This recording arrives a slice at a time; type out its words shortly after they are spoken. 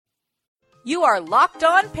You are Locked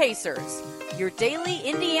On Pacers, your daily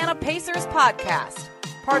Indiana Pacers podcast,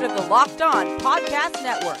 part of the Locked On Podcast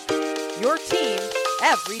Network, your team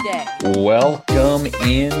every day. Welcome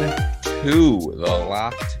in to the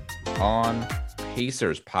Locked On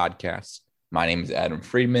Pacers podcast. My name is Adam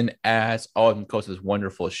Friedman. As always, I'm host of this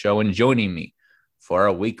wonderful show, and joining me for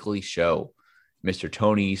our weekly show, Mr.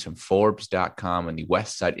 Tony from Forbes.com and the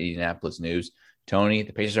West Side Indianapolis News. Tony,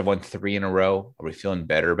 the Pacers have won 3 in a row. Are we feeling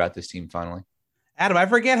better about this team finally? Adam, I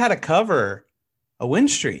forget how to cover a win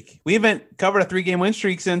streak. We haven't covered a 3-game win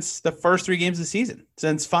streak since the first 3 games of the season,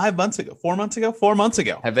 since 4 months ago.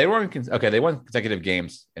 Have they won? They won consecutive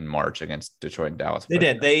games in March against Detroit and Dallas. They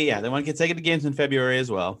did. They won consecutive games in February as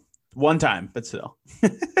well. One time, but still.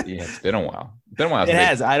 Yeah, it's been a while. It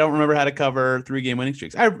has. I don't remember how to cover 3-game winning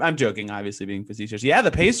streaks. I'm joking, obviously, being facetious. Yeah,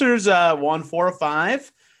 the Pacers won 4 of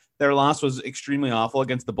 5. Their loss was extremely awful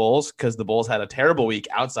against the Bulls because the Bulls had a terrible week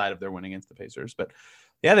outside of their win against the Pacers. But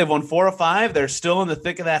yeah, they've won 4 of 5. They're still in the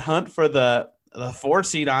thick of that hunt for the 4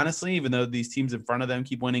 seed, honestly, even though these teams in front of them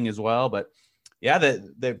keep winning as well. But yeah,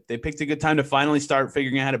 they picked a good time to finally start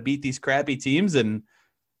figuring out how to beat these crappy teams. And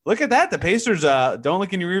look at that. The Pacers don't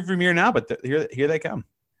look in your rearview mirror now, but here they come.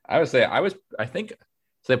 I would say I think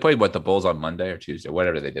so. They played the Bulls on Monday or Tuesday,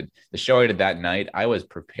 whatever they did. The show I did that night, I was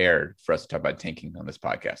prepared for us to talk about tanking on this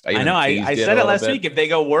podcast. I know. I said it last week. If they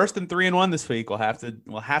go worse than 3-1 this week, we'll have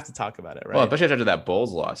to talk about it, right? Well, especially after that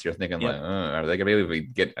Bulls loss, you're thinking are they gonna be able to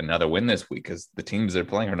get another win this week? Because the teams they're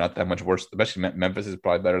playing are not that much worse. Especially Memphis is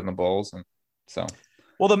probably better than the Bulls, and so.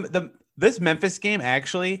 Well, this Memphis game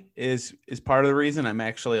actually is part of the reason I'm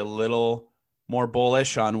actually a little more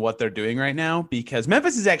bullish on what they're doing right now, because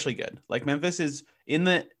Memphis is actually good. Like, Memphis is in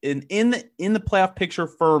the playoff picture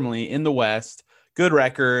firmly in the West. Good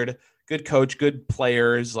record, good coach, good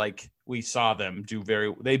players. Like, we saw them do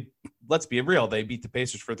let's be real. They beat the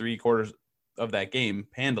Pacers for 3 quarters of that game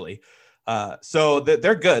handily. So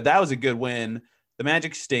they're good. That was a good win. The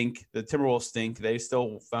Magic stink. The Timberwolves stink. They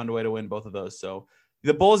still found a way to win both of those. So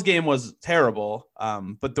the Bulls game was terrible.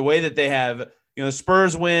 But the way that they have, the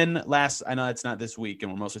Spurs win I know it's not this week,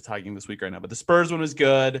 and we're mostly talking this week right now, but the Spurs win was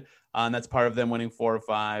good. And that's part of them winning 4 of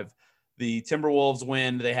 5. The Timberwolves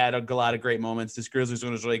win, they had a lot of great moments. This Grizzlies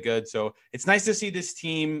win was really good. So it's nice to see this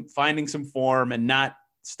team finding some form and not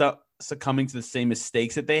succumbing to the same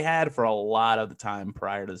mistakes that they had for a lot of the time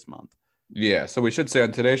prior to this month. Yeah, so we should say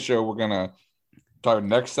on today's show, we're going to talk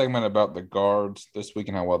next segment about the guards this week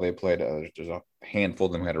and how well they played. There's a handful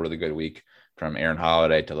of them who had a really good week, from Aaron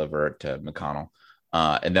Holiday to LeVert to McConnell.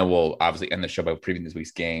 And then we'll obviously end the show by previewing this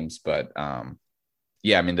week's games. But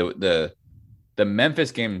yeah, I mean, the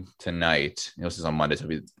Memphis game tonight, this is on Monday, so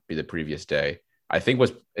it'll be the previous day, I think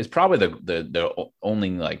is probably the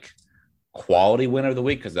only quality win of the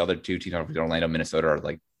week, because the other 2 teams, Orlando, Minnesota,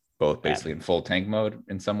 are both basically in full tank mode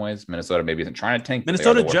in some ways. Minnesota maybe isn't trying to tank.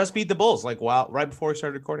 Minnesota just beat the Bulls right before we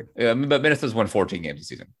started recording. Yeah, but Minnesota's won 14 games this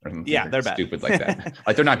season. Yeah, they're bad. Stupid like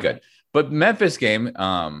that. They're not good. But Memphis game,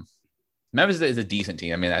 Memphis is a decent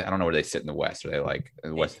team. I mean, I don't know where they sit in the West. Are they in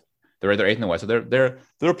the West? They're either 8th in the West. So they're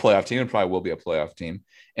a playoff team, and probably will be a playoff team.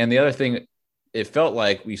 And the other thing, it felt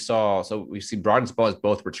like we see Brogdon and Sabonis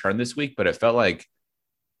both return this week, but it felt like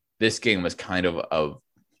this game was kind of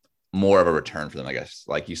more of a return for them, I guess.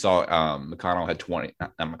 Like, you saw McConnell had 20,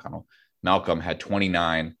 not McConnell, Malcolm had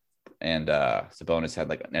 29, and Sabonis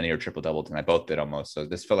had a near triple-double tonight. Both did almost. So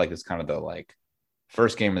this felt like it's kind of the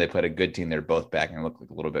first game where they played a good team. They're both back and looked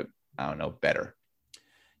a little bit, better.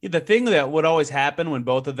 Yeah, the thing that would always happen when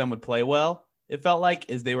both of them would play well, it felt like,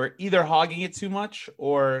 is they were either hogging it too much,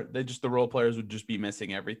 or the role players would just be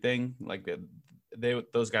missing everything.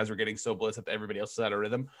 Those guys were getting so blitzed that everybody else was out of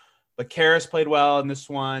rhythm. But Karras played well in this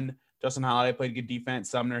one. Justin Holiday played good defense.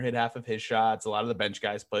 Sumner hit half of his shots. A lot of the bench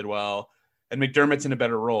guys played well. And McDermott's in a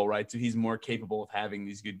better role, right? So he's more capable of having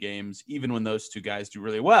these good games, even when those 2 guys do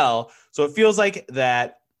really well. So it feels like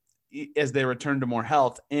that as they return to more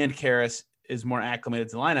health, and Karras is more acclimated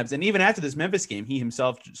to the lineups. And even after this Memphis game, he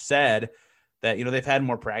himself said that, they've had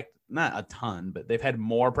more practice, not a ton, but they've had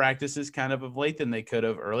more practices kind of late than they could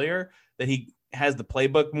have earlier, that he has the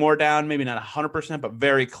playbook more down, maybe not 100%, but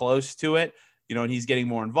very close to it. And he's getting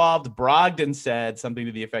more involved. Brogdon said something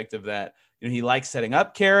to the effect of that, he likes setting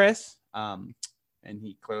up Karras. And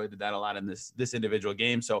he clearly did that a lot in this individual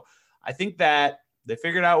game. So I think that they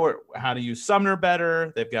figured out how to use Sumner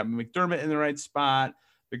better. They've got McDermott in the right spot.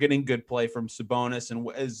 They're getting good play from Sabonis,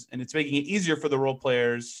 and it's making it easier for the role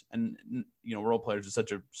players. And role players is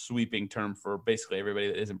such a sweeping term for basically everybody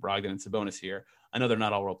that isn't Brogdon and Sabonis here. I know they're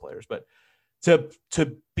not all role players, but to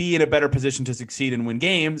be in a better position to succeed and win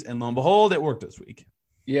games. And lo and behold, it worked this week.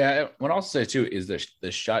 Yeah, what I'll say too is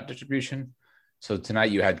the shot distribution. So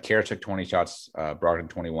tonight you had Kerr took 20 shots, Brogdon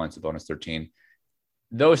 21, Sabonis 13.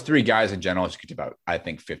 Those three guys in general should get to about, I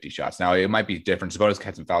think, 50 shots. Now it might be different. Sabonis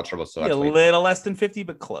had some foul trouble, so that's a little less than 50,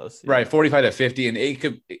 but close. Right, 45 to 50, and it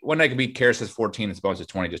could one night could be Kerr says 14 and Sabonis is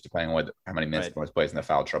 20, just depending on how many minutes Sabonis plays in the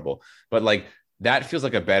foul trouble. But like that feels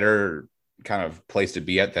like a better kind of place to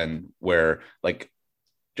be at than where like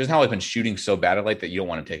just how he's been shooting so bad at late that you don't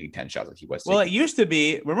want him taking 10 shots like he was. Well, it used to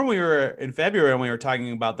be. Remember we were in February and we were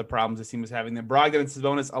talking about the problems this team was having. That Brogdon and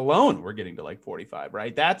Sabonis alone were getting to like 45,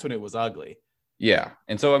 right? That's when it was ugly. Yeah.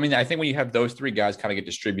 And so, I mean, I think when you have those three guys kind of get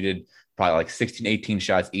distributed, probably like 16, 18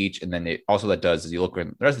 shots each. And then it also that does is you look at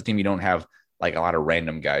the rest of the team, you don't have like a lot of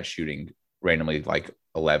random guys shooting randomly like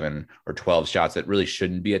 11 or 12 shots that really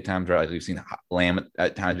shouldn't be at times, right? Like we've seen Lamb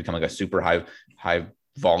at times become like a super high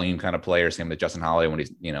volume kind of player. Same with Justin Holiday when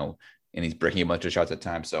he's, and he's breaking a bunch of shots at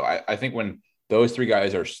times. So I think when those three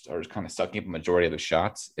guys are kind of sucking up a majority of the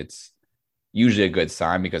shots, it's usually a good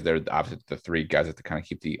sign because they're obviously the three guys that kind of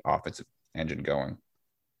keep the offensive engine going.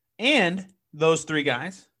 And those three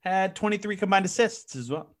guys had 23 combined assists as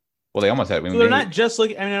well. Well, they almost had. So they're not just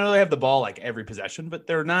looking. I mean, I know they have the ball like every possession, but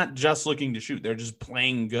they're not just looking to shoot. They're just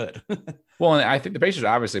playing good. Well, and I think the Pacers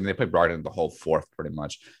obviously, they play Brogdon the whole fourth pretty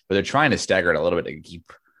much, but they're trying to stagger it a little bit to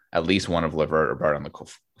keep at least one of LeVert or Brogdon on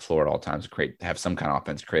the floor at all times. Have some kind of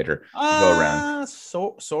offense creator to go around.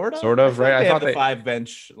 Sort of, right? I thought the 5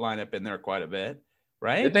 bench lineup in there quite a bit,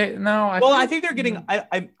 right? Did they? No. I think they're getting.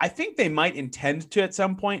 I think they might intend to at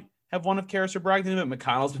some point have one of Karras or Brogdon, but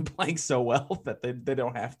McConnell's been playing so well that they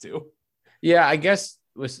don't have to. Yeah, I guess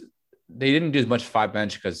they didn't do as much 5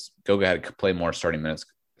 bench because Goga had to play more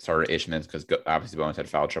starter-ish minutes because obviously Bones had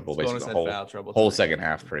foul trouble basically the whole second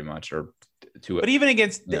half pretty much or two. But even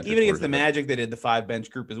against the Magic, they did the 5 bench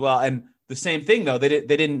group as well. And the same thing though, they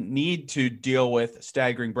didn't need to deal with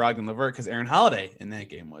staggering Brogdon LeVert because Aaron Holiday in that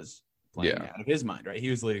game was playing out of his mind, right? He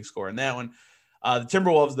was the leading scorer in that one. The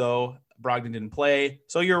Timberwolves though, Brogdon didn't play.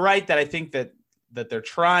 So you're right that I think that they're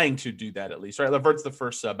trying to do that at least, right? LeVert's the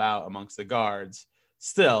first sub out amongst the guards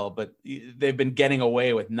still, but they've been getting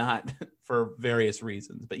away with not for various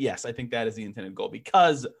reasons. But yes, I think that is the intended goal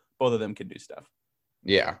because both of them can do stuff.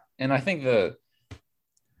 Yeah. And I think the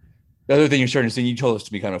other thing you're starting to see, you told us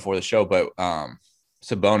to be kind of before the show, but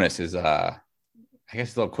Sabonis is, I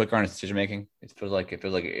guess, a little quicker on his decision-making. It feels like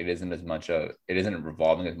it isn't as much, it isn't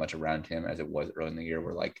revolving as much around him as it was early in the year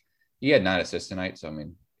where like he had 9 assists tonight. So, I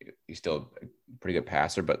mean, he's still a pretty good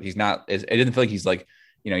passer, but he's not. It didn't feel like he's like,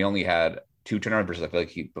 he only had 2 turnovers. I feel like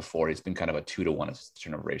he's been kind of a 2-to-1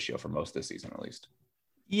 turnover ratio for most of the season, at least.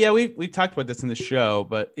 Yeah, we've talked about this in the show,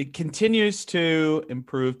 but it continues to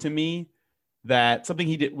improve to me that something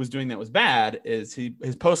he was doing that was bad is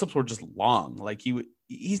his post-ups were just long. Like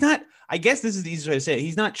he's not, I guess this is the easiest way to say it.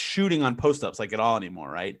 He's not shooting on post-ups like at all anymore,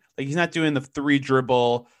 right? Like he's not doing the 3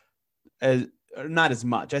 dribble not as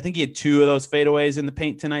much. I think he had 2 of those fadeaways in the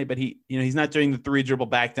paint tonight, but he's not doing the 3 dribble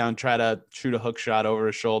back down, try to shoot a hook shot over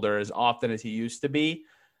his shoulder as often as he used to be.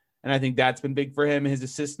 And I think that's been big for him. His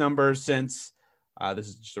assist numbers since this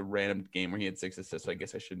is just a random game where he had 6 assists. So I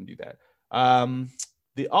guess I shouldn't do that.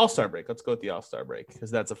 The All-Star break. Let's go with the All-Star break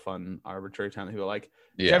because that's a fun arbitrary time that people like.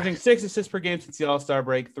 Yeah. Averaging 6 assists per game since the All-Star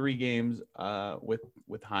break, 3 games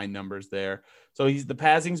with high numbers there. So the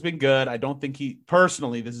passing's been good. I don't think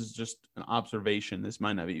personally, this is just an observation. This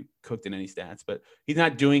might not be cooked in any stats, but he's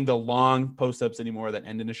not doing the long post-ups anymore that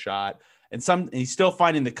end in a shot. And he's still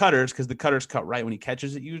finding the cutters because the cutters cut right when he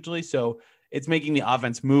catches it usually. So it's making the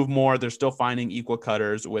offense move more. They're still finding equal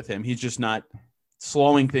cutters with him. He's just not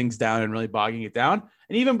slowing things down and really bogging it down.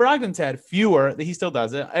 And even Brogdon's had fewer. He still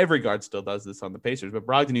does it. Every guard still does this on the Pacers, but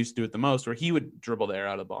Brogdon used to do it the most where he would dribble the air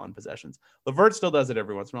out of the ball in possessions. LeVert still does it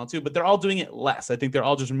every once in a while too, but they're all doing it less. I think they're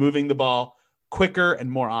all just moving the ball quicker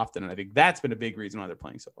and more often. And I think that's been a big reason why they're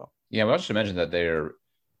playing so well. Yeah, but I should mention that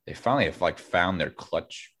they finally have like found their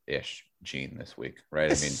clutch-ish gene this week, right? I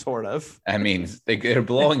mean, sort of. I mean, they're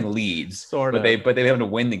blowing leads, sort of. But they have to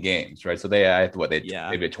win the games, right? So they had a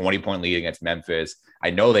 20-point lead against Memphis. I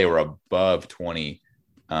know they were above 20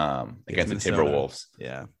 against the Timberwolves.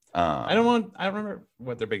 Yeah. I don't remember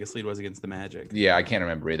what their biggest lead was against the Magic. Yeah, I can't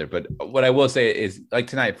remember either. But what I will say is, like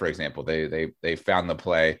tonight, for example, they found the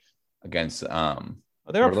play against they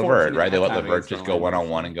were LeVert, right? They let LeVert just go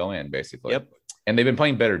one-on-one and go in, basically. Yep. And they've been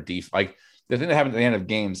playing better defense. Like the thing that happens at the end of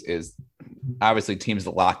games is obviously teams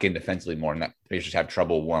that lock in defensively more, and that they just have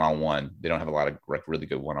trouble one-on-one. They don't have a lot of really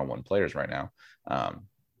good one-on-one players right now.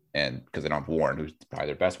 And because they don't have Warren, who's probably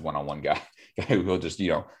their best one-on-one guy who will just,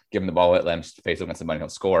 give him the ball, let them face him against somebody, he'll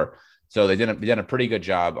score. So they've done a pretty good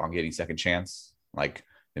job on getting second chance, like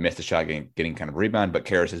They missed a shot getting kind of rebound, but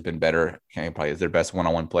Karras has been better. Probably is their best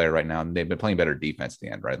one-on-one player right now. And they've been playing better defense at the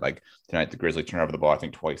end, right? Like tonight, the Grizzlies turned over the ball, I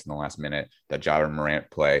think, twice in the last minute. That Ja Morant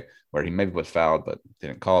play where he maybe was fouled, but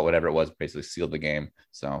didn't call it, whatever it was, basically sealed the game.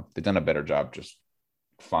 So they've done a better job just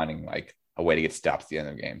finding like a way to get stops at the end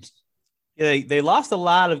of games. Yeah, they lost a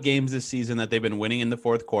lot of games this season that they've been winning in the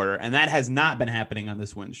fourth quarter, and that has not been happening on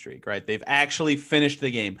this win streak, right? They've actually finished the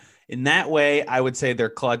game. In that way, I would say their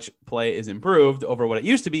clutch play is improved over what it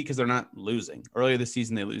used to be because they're not losing. Earlier this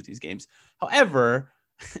season, they lose these games. However,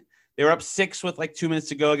 they were up 6 with like 2 minutes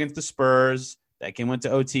to go against the Spurs. That game went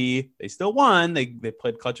to OT. They still won. They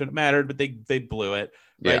played clutch when it mattered, but they blew it.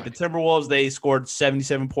 Right? Yeah. The Timberwolves, they scored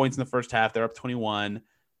 77 points in the first half. They're up 21.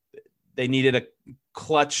 They needed a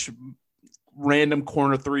clutch random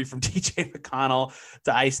corner 3 from TJ McConnell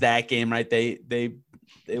to ice that game, right? They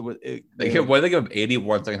give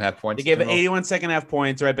 81 second half points. They gave 81 second half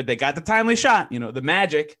points, right? But they got the timely shot. The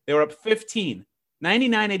Magic, they were up 15,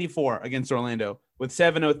 99-84 against Orlando with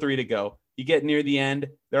 7:03 to go. You get near the end,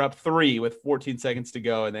 they're up 3 with 14 seconds to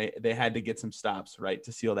go, and they had to get some stops, right,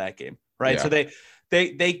 to seal that game, right? Yeah. So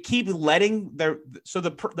they keep letting they're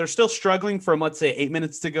still struggling from, let's say, 8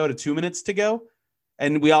 minutes to go to 2 minutes to go.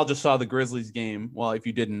 And we all just saw the Grizzlies game. Well, if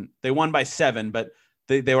you didn't, they won by 7, but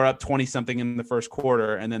they were up 20 something in the first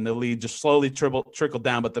quarter, and then the lead just slowly trickled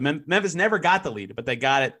down. But the Memphis never got the lead, but they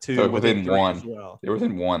got it to within 1 as well. They were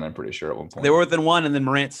within 1, I'm pretty sure, at one point. They were within 1, and then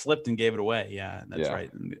Morant slipped and gave it away. Yeah, that's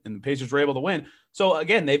right. And the Pacers were able to win. So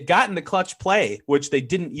again, they've gotten the clutch play, which they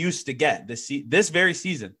didn't used to get this very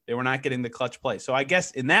season. They were not getting the clutch play. So I guess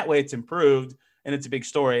in that way, it's improved, and it's a big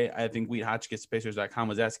story. I think Wheat Hotchkiss, Pacers.com,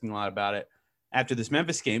 was asking a lot about it after this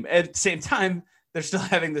Memphis game. At the same time, they're still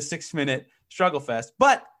having the 6-minute struggle fest,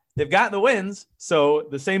 but they've gotten the wins. So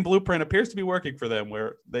the same blueprint appears to be working for them,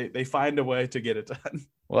 where they find a way to get it done.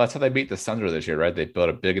 Well, that's how they beat the Suns this year, right? They built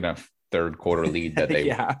a big enough third quarter lead that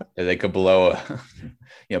they could blow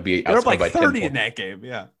be they're up like 30 in that game.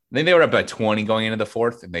 Yeah. Then they were up by 20 going into the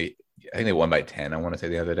fourth, and I think they won by 10. I want to say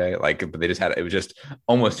the other day, but they just it was just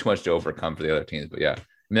almost too much to overcome for the other teams. But yeah, I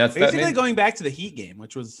mean, that's basically going back to the Heat game,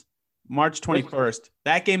 which was March 21st.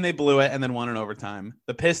 That game they blew it and then won in overtime.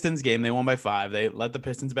 The Pistons game, they won by 5. They let the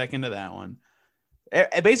Pistons back into that one.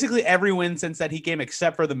 Basically every win since that Heat game,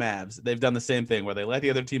 except for the Mavs, they've done the same thing where they let the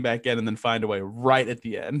other team back in and then find a way right at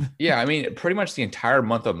the end. Yeah, I mean, pretty much the entire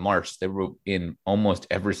month of March, they were in almost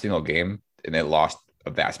every single game, and they lost a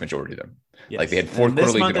vast majority of them. Yes. Like they had fourth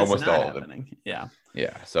quarter leads in almost all of them. Yeah.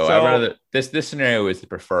 Yeah. So I'd rather this scenario is the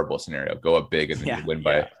preferable scenario. Go up big and then you win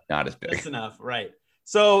by not as big. That's enough. Right.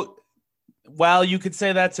 So while you could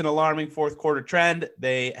say that's an alarming fourth quarter trend,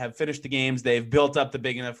 they have finished the games. They've built up the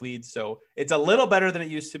big enough leads. So it's a little better than it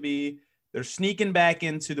used to be. They're sneaking back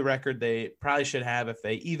into the record they probably should have if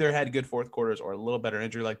they either had good fourth quarters or a little better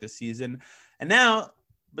injury like this season. And now,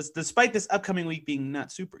 but despite this upcoming week being not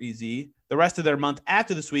super easy, the rest of their month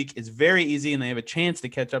after this week is very easy, and they have a chance to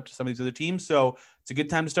catch up to some of these other teams. So it's a good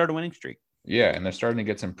time to start a winning streak. Yeah, and they're starting to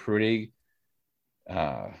get some pretty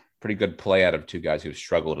good play out of two guys who've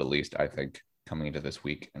struggled, at least, I think, coming into this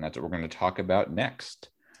week. And that's what we're going to talk about next.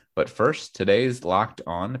 But first, today's Locked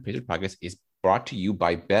On Pacers podcast is brought to you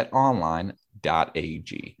by betonline.ag.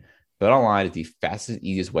 BetOnline is the fastest,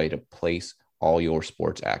 easiest way to place all your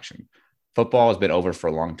sports action. Football has been over for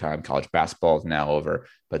a long time. College basketball is now over,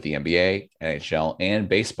 but the NBA, NHL, and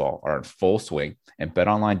baseball are in full swing. And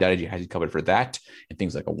BetOnline.ag has you covered for that and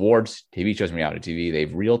things like awards, TV shows, and reality TV. They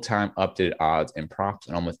have real-time updated odds and props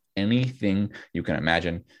and almost anything you can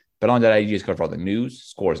imagine. BetOnline.ag is covered for all the news,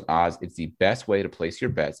 scores, and odds. It's the best way to place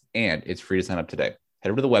your bets, and it's free to sign up today. Head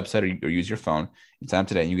over to the website or use your phone and sign up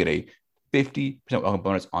today, and you get a 50% welcome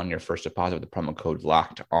bonus on your first deposit with the promo code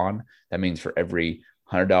LOCKEDON. That means for every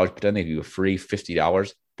 $100 put in, they give you a free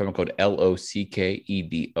 $50. Promo code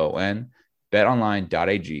LOCKEDON.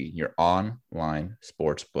 BetOnline.ag, your online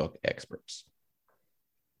sportsbook experts.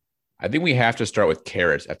 I think we have to start with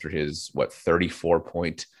Karras after his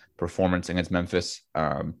 34-point performance against Memphis.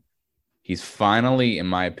 He's finally, in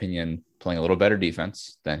my opinion, playing a little better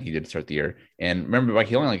defense than he did to start the year. And remember,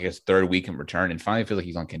 he only his third week in return, and finally feels like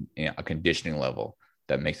he's on a conditioning level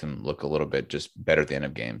that makes him look a little bit just better at the end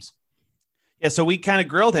of games. Yeah, so we kind of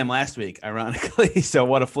grilled him last week, ironically. So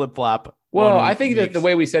what a flip-flop. Well, I think that the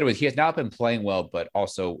way we said it was he has not been playing well, but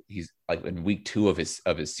also he's like in week 2 of his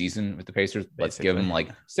season with the Pacers. Let's give him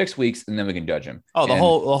 6 weeks, and then we can judge him. Oh, the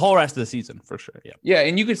whole rest of the season for sure. Yeah. Yeah,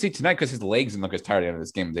 and you can see tonight because his legs didn't look as tired at the end of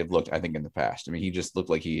this game they've looked, I think, in the past. I mean, he just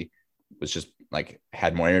looked like he was just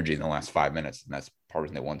had more energy in the last 5 minutes, and that's part of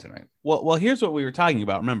the reason they won tonight. Well, here's what we were talking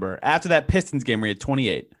about. Remember, after that Pistons game where he had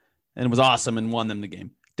 28 and it was awesome and won them the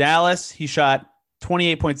game. Dallas, he shot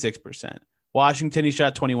 28.6%. Washington, he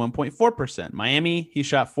shot 21.4%. Miami, he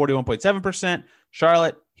shot 41.7%.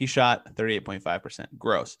 Charlotte, he shot 38.5%.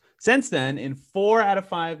 Gross. Since then, in 4 out of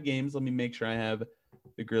 5 games, let me make sure I have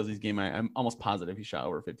the Grizzlies game. I'm almost positive he shot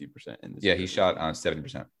over 50% in this. Yeah, he shot on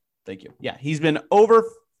 70%. Thank you. Yeah, he's been over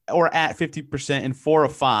or at 50% in 4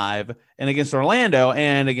 of 5, and against Orlando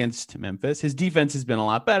and against Memphis. His defense has been a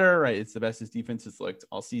lot better, right? It's the best his defense has looked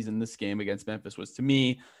all season. This game against Memphis was, to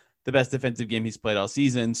me, the best defensive game he's played all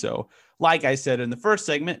season. So, like I said in the first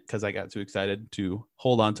segment, because I got too excited to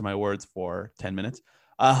hold on to my words for 10 minutes,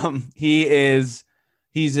 he's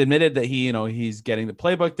admitted that he's getting the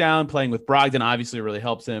playbook down. Playing with Brogdon obviously really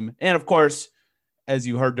helps him. And of course, as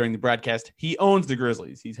you heard during the broadcast, he owns the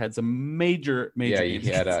Grizzlies. He's had some major. Yeah, he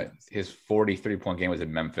had his 43-point game was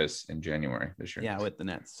in Memphis in January this year. Yeah, with the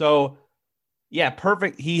Nets. So, yeah,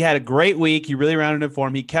 perfect. He had a great week. He really rounded it for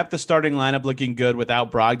him. He kept the starting lineup looking good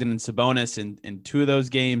without Brogdon and Sabonis in 2 of those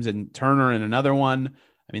games, and Turner in another one.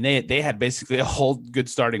 I mean, they had basically a whole good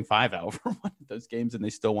starting 5 out for one of those games, and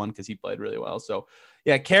they still won because he played really well. So,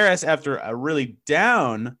 yeah, Karras, after a really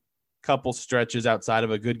down couple stretches outside of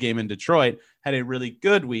a good game in Detroit, had a really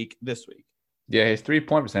good week this week. Yeah, his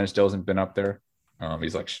 3-point percentage still hasn't been up there.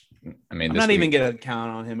 He's like, I mean, I'm not even going to count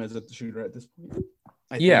on him as a shooter at this point.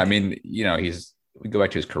 I mean, we go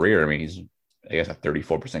back to his career. I mean, he's, I guess, a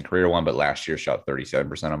 34% career one, but last year shot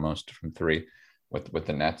 37% almost from 3 with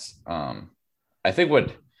the Nets. I think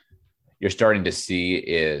what you're starting to see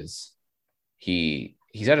is he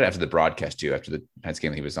said it after the broadcast too, after the Nets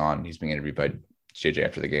game he was on. He's being interviewed by JJ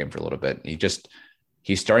after the game for a little bit.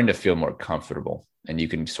 He's starting to feel more comfortable, and you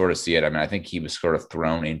can sort of see it. I mean, I think he was sort of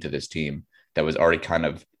thrown into this team that was already kind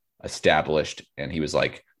of established, and he was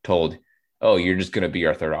like told, "Oh, you're just going to be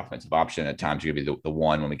our third offensive option. At times you're going to be the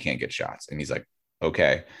one when we can't get shots." And he's like,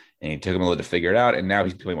 "Okay." And he took him a little to figure it out, and now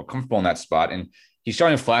he's becoming more comfortable in that spot. And he's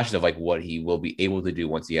showing flashes of like what he will be able to do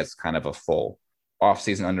once he has kind of a full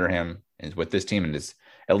offseason under him and with this team, and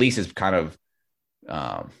at least is kind of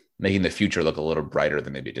making the future look a little brighter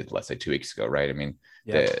than maybe it did, let's say, 2 weeks ago, right? I mean,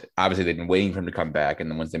 obviously they've been waiting for him to come back,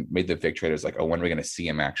 and then once they made the big trade, it was like, oh, when are we going to see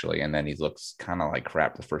him actually? And then he looks kind of like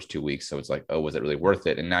crap the first 2 weeks, so it's like, oh, was it really worth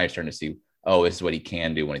it? And now you're starting to see, oh, this is what he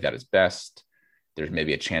can do when he's at his best. There's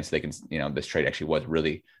maybe a chance they can, this trade actually was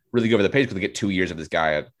really, really good over the page because they get 2 years of this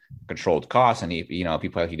guy at controlled costs, and if he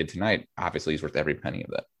play like he did tonight, obviously he's worth every penny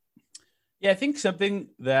of that. Yeah, I think something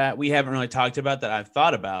that we haven't really talked about that I've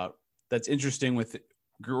thought about that's interesting with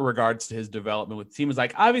regards to his development with the team is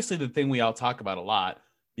like, obviously the thing we all talk about a lot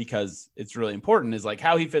because it's really important is like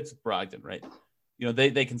how he fits with Brogdon, right?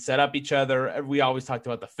 They can set up each other. We always talked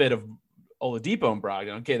about the fit of Oladipo and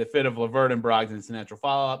Brogdon. Okay, the fit of LeVert and Brogdon is a natural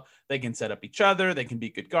follow-up. They can set up each other. They can be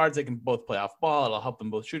good guards. They can both play off ball. It'll help them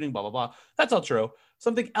both shooting, blah, blah, blah. That's all true.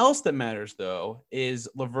 Something else that matters, though, is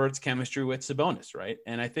LeVert's chemistry with Sabonis, right?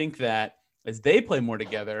 And I think that as they play more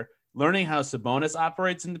together, learning how Sabonis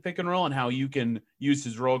operates in the pick and roll and how you can use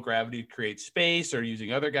his roll gravity to create space or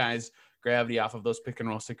using other guys' gravity off of those pick and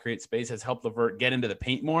rolls to create space has helped LeVert get into the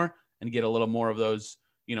paint more and get a little more of those,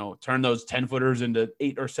 turn those 10-footers into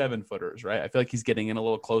 8 or 7-footers, right? I feel like he's getting in a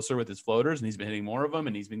little closer with his floaters, and he's been hitting more of them,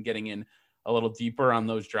 and he's been getting in a little deeper on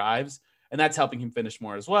those drives. And that's helping him finish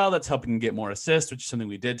more as well. That's helping him get more assists, which is something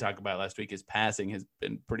we did talk about last week. His passing has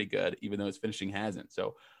been pretty good, even though his finishing hasn't.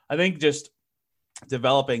 So I think just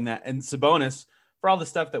developing that, and Sabonis, for all the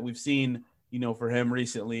stuff that we've seen, for him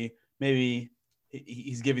recently, maybe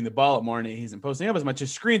he's giving the ball up more and he isn't posting up as much.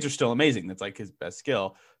 His screens are still amazing. That's like his best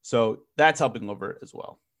skill. So that's helping LeVert as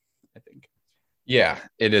well, I think. Yeah,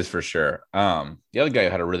 it is for sure. The other guy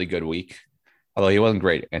had a really good week, although he wasn't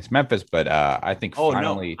great against Memphis, but I think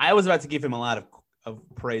finally. No. I was about to give him a lot of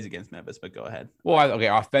praise against Memphis, but go ahead. Well, okay,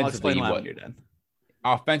 offensively, when you're done.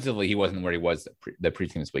 Offensively, he wasn't where he was the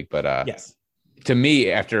preseason this week, but yes. To me,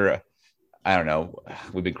 after, I don't know,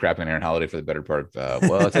 we've been crapping on Aaron Holiday for the better part of,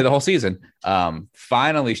 let's say the whole season,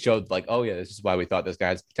 finally showed like, oh yeah, this is why we thought this guy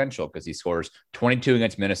has potential, because he scores 22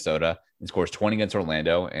 against Minnesota and scores 20 against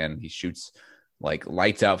Orlando, and he shoots like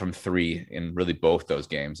lights out from 3 in really both those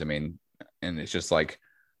games. I mean, and it's just like,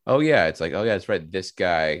 oh yeah, it's like, oh yeah, that's right. This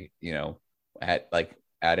guy,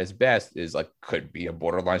 at his best is like, could be a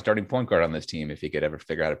borderline starting point guard on this team if he could ever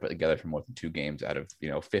figure out how to put together for more than 2 games out of,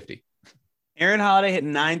 50. Aaron Holiday hit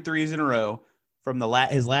 9 threes in a row from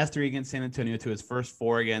his last 3 against San Antonio to his first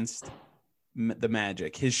 4 against the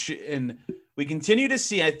Magic. And we continue to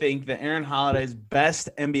see, I think, that Aaron Holiday's best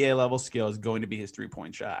NBA level skill is going to be his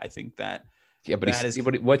 3-point shot. I think that. Yeah,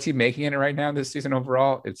 but what's he making in it right now this season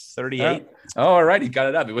overall? It's 38. Oh, all right, he got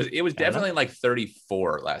it up. It was definitely like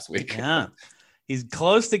 34 last week. Yeah. He's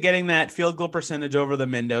close to getting that field goal percentage over the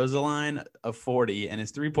Mendoza line of 40, and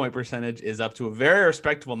his 3-point percentage is up to a very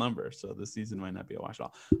respectable number. So this season might not be a wash at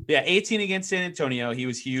all. But yeah, 18 against San Antonio. He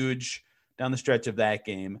was huge down the stretch of that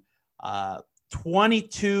game.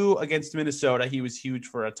 22 against Minnesota. He was huge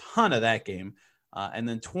for a ton of that game. And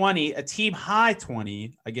then 20, a team high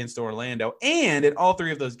 20 against Orlando. And in all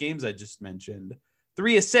three of those games I just mentioned,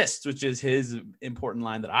 3 assists, which is his important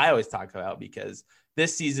line that I always talk about, because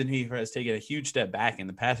this season he has taken a huge step back in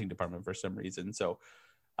the passing department for some reason. So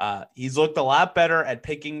he's looked a lot better at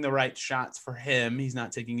picking the right shots for him. He's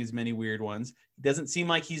not taking as many weird ones. It doesn't seem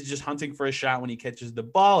like he's just hunting for a shot when he catches the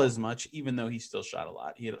ball as much, even though he still shot a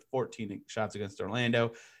lot. He had 14 shots against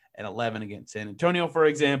Orlando and 11 against San Antonio, for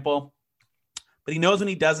example. But he knows when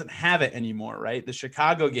he doesn't have it anymore, right? The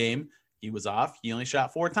Chicago game, he was off. He only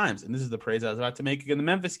shot 4 times. And this is the praise I was about to make in the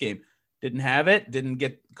Memphis game. Didn't have it,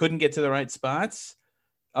 couldn't get to the right spots.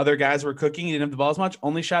 Other guys were cooking. He didn't have the ball as much,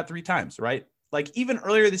 only shot 3 times, right? Like even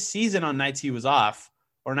earlier this season on nights he was off,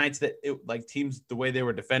 or nights that teams, the way they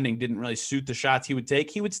were defending didn't really suit the shots he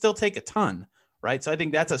would still take a ton, right? So I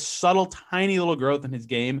think that's a subtle, tiny little growth in his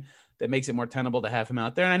game that makes it more tenable to have him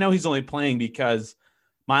out there. And I know he's only playing because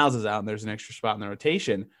Miles is out and there's an extra spot in the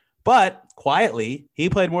rotation, but quietly he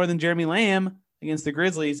played more than Jeremy Lamb against the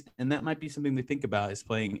Grizzlies. And that might be something to think about, is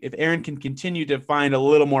playing. If Aaron can continue to find a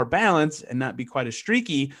little more balance and not be quite as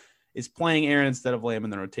streaky, is playing Aaron instead of Lamb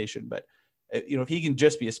in the rotation. But if he can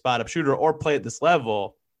just be a spot up shooter or play at this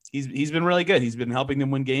level, he's been really good. He's been helping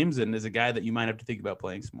them win games, and is a guy that you might have to think about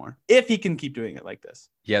playing some more if he can keep doing it like this.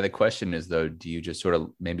 Yeah, the question is, though, do you just sort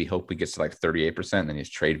of maybe hope he gets to like 38% and then his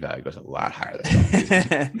trade value goes a lot higher than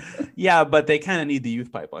that? Yeah, but they kind of need the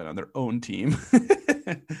youth pipeline on their own team.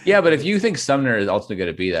 Yeah, but if you think Sumner is ultimately going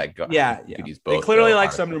to be that guy, yeah. They clearly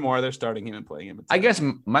like Sumner more. They're starting him and playing him. I guess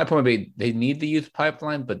my point would be they need the youth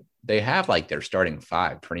pipeline, but they have like their starting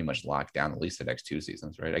 5 pretty much locked down at least the next 2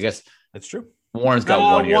 seasons, right? I guess that's true. Warren's got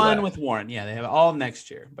 1 year left. With Warren. Yeah, they have all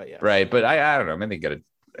next year, but yeah. Right, but I don't know. Maybe they get a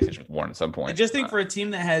with Warren at some point. I just think for a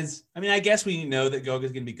team that has, I guess we know that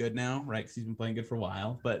Goga's going to be good now, right? Because he's been playing good for a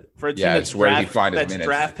while. But for a team that's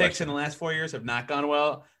draft picks in the last 4 years have not gone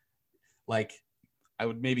well, like I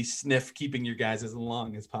would maybe sniff keeping your guys as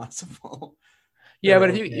long as possible. Yeah,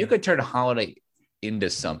 but if you could turn Holiday into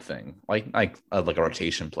something like a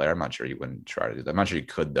rotation player, I'm not sure you wouldn't try to do that. I'm not sure you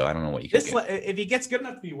could, though. I don't know what you could get. If he gets good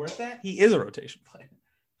enough to be worth that, he is a rotation player.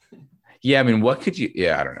 Yeah, I mean, what could you?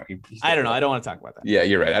 Yeah, I don't know. I don't know. I don't want to talk about that. Yeah,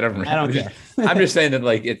 you're right. I don't care. I'm just saying that,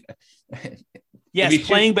 like, it. Yes,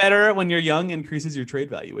 playing better when you're young increases your trade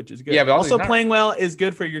value, which is good. Yeah, but also playing well is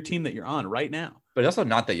good for your team that you're on right now. But also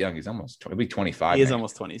not that young. He's almost 25. He is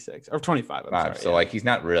almost 26 or 25. I'm sorry. So like, he's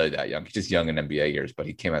not really that young. He's just young in NBA years, but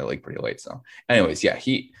he came out of the league pretty late. So, anyways, yeah,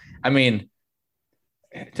 I mean,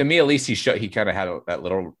 to me at least, he kind of had that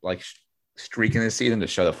little like streak in this season to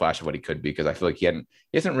show the flash of what he could be, because I feel like he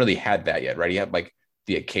hasn't really had that yet, right? He had like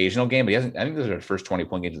the occasional game, but he hasn't. I think those are the first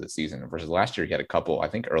 20-point games of the season. Versus last year, he had a couple. I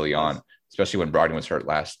think early on, especially when Brogdon was hurt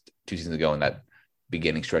last 2 seasons ago in that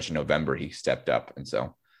beginning stretch in November, he stepped up, and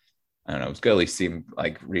so I don't know. It's good to at least see him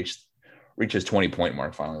like reach his 20-point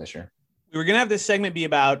mark finally this year. We were gonna have this segment be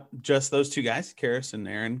about just those 2 guys, Karis and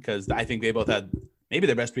Aaron, because I think they both had maybe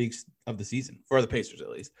their best weeks of the season for the Pacers at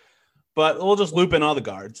least. But we'll just loop in all the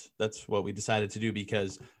guards. That's what we decided to do,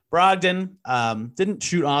 because Brogdon didn't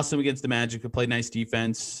shoot awesome against the Magic, but played nice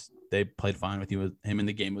defense. They played fine with him in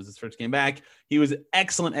the game. It was his first game back. He was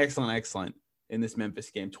excellent in this Memphis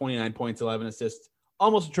game. 29 points, 11 assists,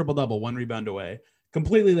 almost a triple-double, 1 rebound away.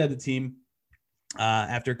 Completely led the team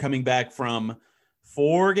after coming back from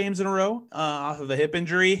 4 games in a row off of a hip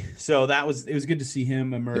injury. So it was good to see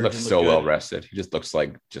him emerge. He looks so well rested. He just looks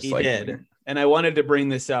like he did. And I wanted to bring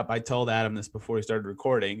this up. I told Adam this before we started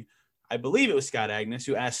recording. I believe it was Scott Agnes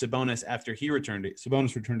who asked Sabonis after he returned.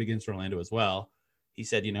 Sabonis returned against Orlando as well. He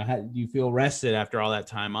said, how do you feel rested after all that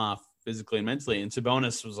time off, physically and mentally? And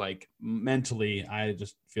Sabonis was like, mentally, I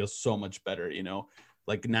just feel so much better,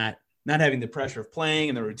 like not having the pressure of playing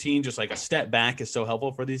and the routine, just like a step back is so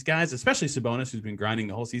helpful for these guys, especially Sabonis, who's been grinding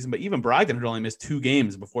the whole season. But even Brogdon had only missed 2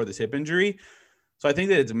 games before this hip injury. So I think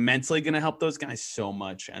that it's mentally going to help those guys so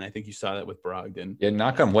much. And I think you saw that with Brogdon. Yeah,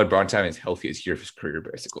 knock on wood, Brogdon's having his healthiest year of his career,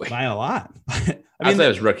 basically. By a lot. I mean, that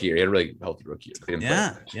was rookie year. He had a really healthy rookie year.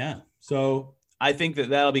 Yeah. So I think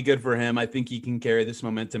that'll be good for him. I think he can carry this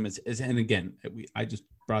momentum. And again, I just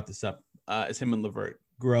brought this up as him and LeVert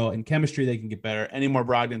grow in chemistry, they can get better. Any more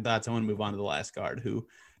Brogdon thoughts? I want to move on to the last guard who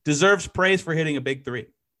deserves praise for hitting a big 3.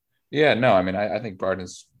 Yeah, no, I mean, I think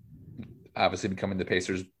Brogdon's obviously becoming the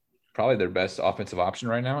Pacers' probably their best offensive option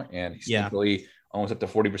right now. And he's really almost up to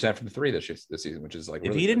 40% from three this season, which is like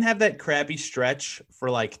if he didn't have that crappy stretch for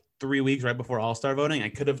like 3 weeks right before All-Star voting, I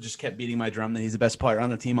could have just kept beating my drum that he's the best player on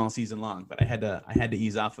the team all season long. But I had to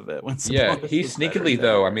ease off of it. He's sneakily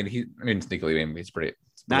though. Sneakily. I mean, he's pretty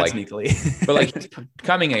not sneakily, but like he's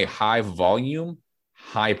becoming a high volume,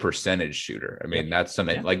 high percentage shooter. I mean, that's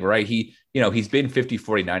something like, right. He's been 50,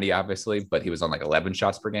 40, 90, obviously, but he was on like 11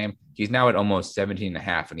 shots per game. He's now at almost 17 and a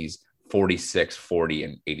half, and he's 46, 40,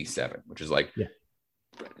 and 87, which is like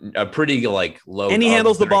a pretty like low. And he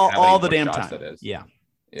handles the ball all the damn time. That is. Yeah.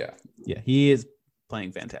 Yeah. He is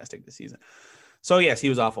playing fantastic this season. So yes, he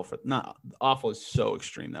was awful not awful is so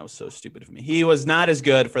extreme. That was so stupid of me. He was not as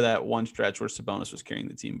good for that one stretch where Sabonis was carrying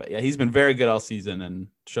the team, but yeah, he's been very good all season and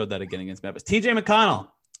showed that again against Memphis. TJ McConnell,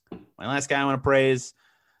 my last guy I want to praise.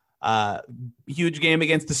 Huge game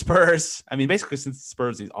against the Spurs. I mean, basically since the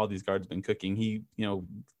Spurs, all these guards have been cooking. He,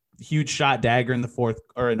 huge shot dagger in the fourth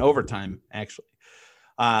or in overtime, actually.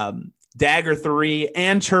 Dagger 3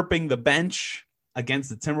 and chirping the bench against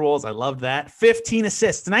the Timberwolves. I love that. 15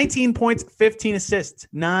 assists, 19 points, 15 assists,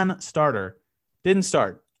 non-starter. Didn't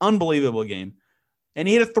start. Unbelievable game. And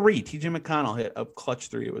he hit a 3. TJ McConnell hit a clutch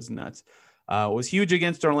 3. It was nuts. Was huge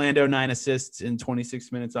against Orlando, 9 assists in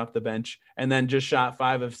 26 minutes off the bench, and then just shot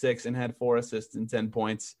 5 of 6 and had 4 assists and 10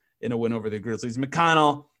 points in a win over the Grizzlies.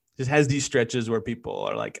 McConnell just has these stretches where people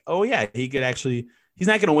are like, oh yeah, he could actually, he's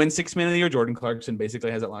not going to win 6th man of the year. Jordan Clarkson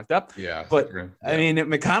basically has it locked up. Yeah. But I mean,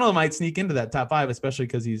 McConnell might sneak into that top 5, especially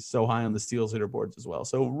because he's so high on the steals leaderboards as well.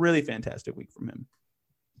 So really fantastic week from him.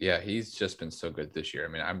 Yeah. He's just been so good this year. I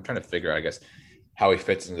mean, I'm trying to figure out, I guess, how he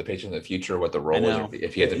fits into the picture in the future, what the role is,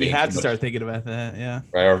 if he has to be. You have to start thinking about that. Yeah.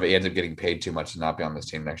 Right. Or if he ends up getting paid too much to not be on this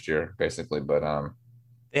team next year, basically. But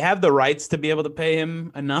they have the rights to be able to pay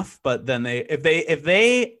him enough, but then if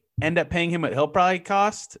they end up paying him what he'll probably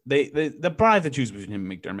cost, they'll probably have to choose between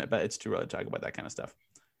him and McDermott, but it's too early to talk about that kind of stuff.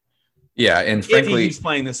 Yeah, and frankly, if he keeps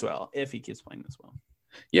playing this well.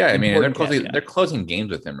 Yeah, I mean, they're closing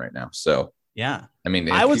games with him right now. So yeah, I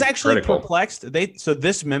mean, I was actually perplexed. So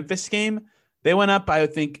this Memphis game, they went up, I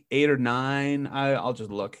think 8 or 9. I'll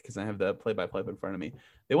just look because I have the play-by-play in front of me.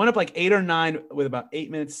 They went up like 8 or 9 with about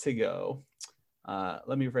 8 minutes to go.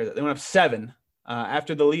 Let me rephrase it. They went up 7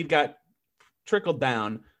 after the lead got trickled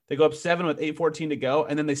down. They go up 7 with 8:14 to go,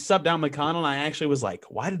 and then they sub down McConnell. And I actually was like,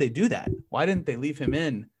 why did they do that? Why didn't they leave him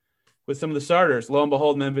in with some of the starters? Lo and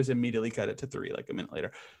behold, Memphis immediately cut it to 3 like a minute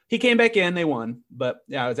later. He came back in, they won. But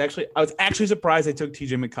yeah, I was actually surprised they took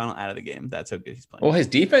TJ McConnell out of the game. That's how good he's playing. Well, his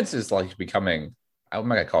defense is like becoming, I'm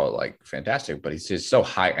not gonna call it like fantastic, but he's just so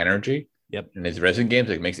high energy. Yep. In his resident games,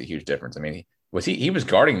 it makes a huge difference. I mean, he was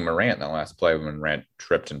guarding Morant in the last play when Morant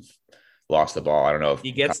tripped and lost the ball. I don't know if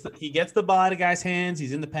he gets the ball out of guys' hands.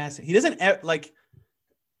 He's in the pass. He doesn't like.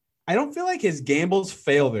 I don't feel like his gambles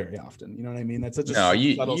fail very often. You know what I mean? That's such a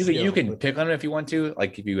you can pick on him if you want to.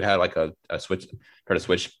 Like if you had like a switch, try to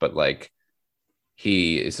switch, but like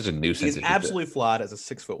he is such a nuisance. He's absolutely flawed as a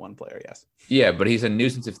 6'1" player. Yes. Yeah, but he's a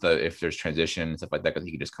nuisance if there's transition and stuff like that because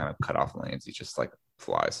he can just kind of cut off lanes. He just like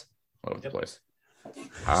flies all over the place.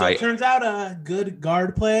 So it turns out a good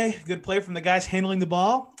guard play, good play from the guys handling the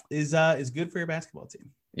ball is good for your basketball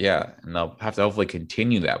team. Yeah, and they'll have to hopefully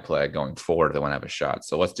continue that play going forward if they want to have a shot.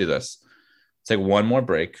 So let's do this. Let's take one more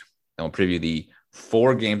break, and we'll preview the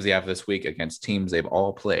 4 games they have this week against teams they've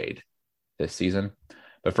all played this season.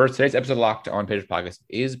 But first, today's episode of Locked On Pacers Podcast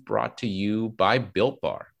is brought to you by Built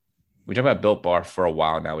Bar. We talk about Built Bar for a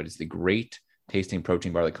while now. It is the great tasting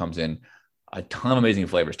protein bar that comes in a ton of amazing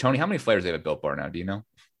flavors. Tony, how many flavors do they have at Built Bar now? Do you know?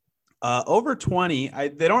 Over 20.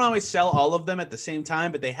 They don't always sell all of them at the same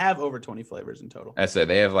time, but they have over 20 flavors in total. That's it.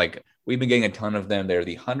 They have we've been getting a ton of them. They're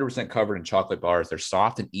the 100% covered in chocolate bars. They're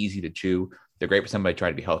soft and easy to chew. They're great for somebody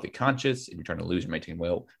trying to be healthy conscious. If you're trying to lose or maintain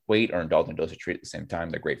weight or indulge in a dose of treat at the same time,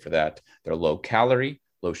 they're great for that. They're low calorie,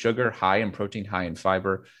 low sugar, high in protein, high in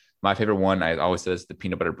fiber. My favorite one, I always say this, the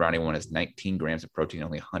peanut butter brownie one is 19 grams of protein,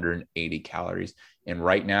 only 180 calories. And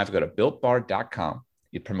right now, if you go to builtbar.com,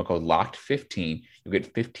 use promo code LOCKED15, you'll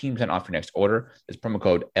get 15% off your next order. There's promo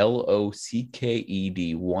code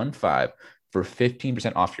LOCKED15 for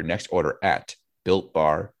 15% off your next order at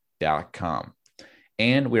builtbar.com.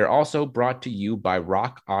 And we are also brought to you by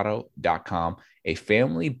rockauto.com, a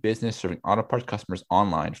family business serving auto parts customers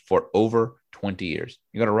online for over 20 years.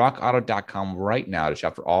 You go to rockauto.com right now to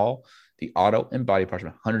shop for all the auto and body parts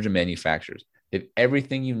from hundreds of manufacturers. They have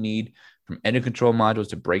everything you need, from engine control modules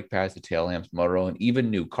to brake pads to tail lamps, motor oil, and even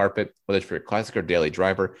new carpet. Whether it's for your classic or daily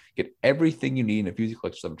driver, get everything you need in a Fusion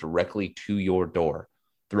collection them directly to your door.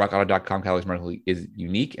 The rockauto.com catalog market is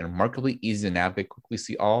unique and remarkably easy to navigate. Quickly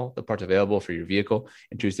see all the parts available for your vehicle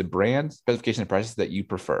and choose the brands, specifications, and prices that you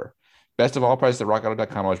prefer. Best of all prices at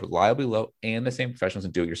rockauto.com are reliably low and the same professionals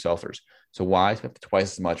and do-it-yourselfers. So why spend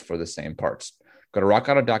twice as much for the same parts? Go to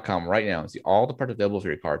rockauto.com right now and see all the parts available for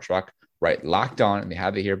your car or truck. Right, Locked On, and they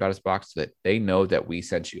have it here about us box so that they know that we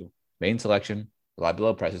sent you. Main selection, reliable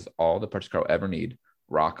low prices, all the parts your car will ever need.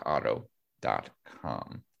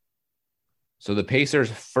 rockauto.com. So the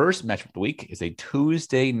Pacers' first matchup of the week is a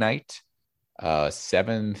Tuesday night,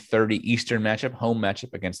 7:30 Eastern matchup, home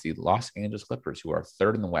matchup against the Los Angeles Clippers, who are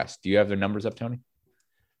third in the West. Do you have their numbers up, Tony?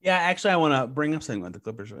 Yeah, actually, I want to bring up something with the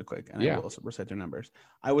Clippers really quick, and Yeah. I will also recite their numbers.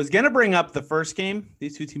 I was going to bring up the first game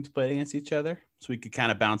these two teams played against each other, so we could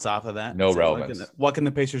kind of bounce off of that. No relevance. What can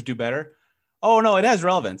the Pacers do better? Oh, no, it has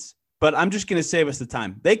relevance, but I'm just going to save us the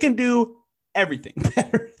time. They can do everything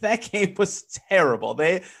better. That game was terrible.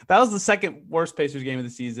 That was the second worst Pacers game of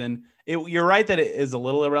the season. You're right that it is a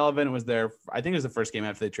little irrelevant. It was I think it was the first game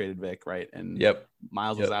after they traded Vic, right? And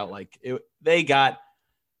Miles was out. They got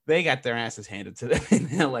their asses handed to them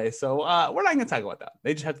in LA. So we're not going to talk about that.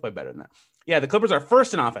 They just have to play better than that. Yeah, the Clippers are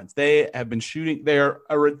first in offense. They have been shooting. They're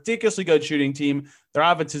a ridiculously good shooting team. Their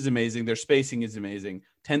offense is amazing. Their spacing is amazing.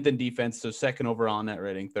 10th in defense, so second overall net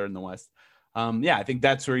rating, third in the West. I think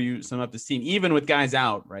that's where you sum up this team, even with guys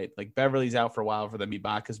out, right? Like Beverly's out for a while for them.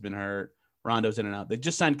 Ibaka's been hurt. Rondo's in and out. They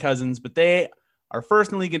just signed Cousins, but they are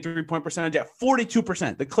first in the league in 3-point percentage at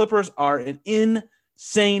 42%. The Clippers are an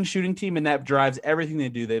insane shooting team, and that drives everything they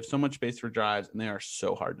do. They have so much space for drives, and they are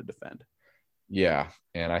so hard to defend. Yeah,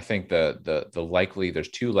 and I think the likely there's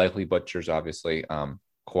two likely butchers. Obviously,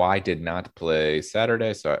 Kawhi did not play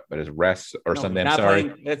Saturday, but his rest or Sunday. I'm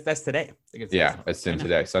sorry, that's today. Yeah, it's in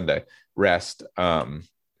today, Sunday rest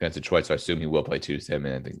against Detroit. So I assume he will play Tuesday. I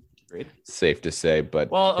mean, I think it's safe to say. But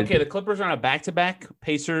the Clippers are on a back-to-back.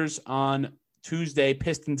 Pacers on Tuesday,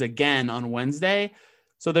 Pistons again on Wednesday.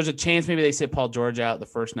 So there's a chance maybe they sit Paul George out the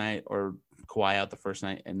first night or Kawhi out the first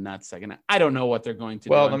night and not second night. I don't know what they're going to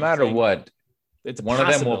do. Well, no matter what, it's one of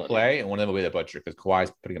them will play and one of them will be the butcher because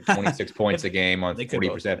Kawhi's putting up 26 points a game on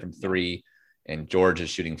 40% from three, and George is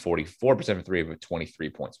shooting 44% from three with 23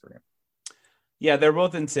 points per game. Yeah, they're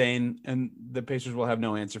both insane, and the Pacers will have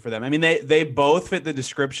no answer for them. I mean, they both fit the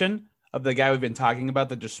description of the guy we've been talking about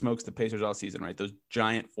that just smokes the Pacers all season, right? Those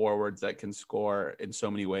giant forwards that can score in so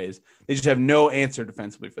many ways. They just have no answer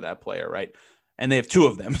defensively for that player, right? And they have two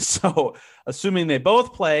of them. So assuming they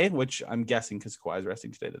both play, which I'm guessing because Kawhi's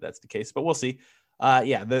resting today that's the case, but we'll see.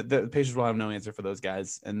 The Pacers will have no answer for those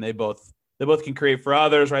guys, and they both can create for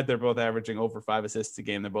others, right? They're both averaging over 5 assists a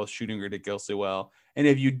game. They're both shooting ridiculously well. And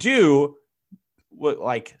if you do,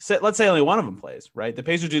 let's say only one of them plays, right? The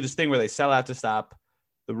Pacers do this thing where they sell out to stop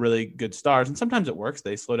the really good stars, and sometimes it works.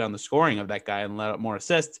 They slow down the scoring of that guy and let up more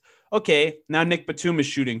assists. Okay, now Nick Batum is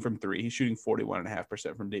shooting from three. He's shooting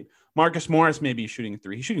 41.5% from deep. Marcus Morris maybe is shooting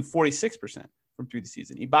three. He's shooting 46% from through the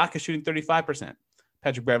season. Ibaka is shooting 35%.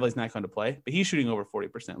 Patrick Beverley's not going to play, but he's shooting over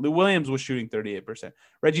 40%. Lou Williams was shooting 38%.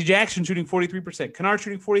 Reggie Jackson shooting 43%. Kennard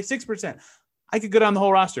shooting 46%. I could go down the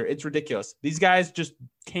whole roster. It's ridiculous. These guys just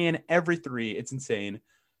can every three. It's insane.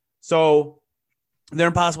 So they're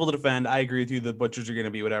impossible to defend. I agree with you. The butchers are going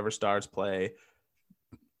to be whatever stars play.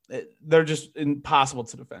 They're just impossible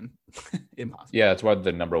to defend. Impossible. Yeah, that's why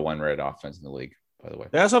the number one rated offense in the league, by the way.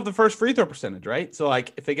 They also have the first free throw percentage, right? So,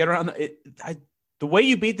 if they get around the way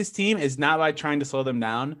you beat this team is not by trying to slow them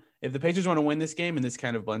down. If the Pacers want to win this game, and this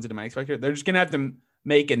kind of blends into my X factor, they're just going to have to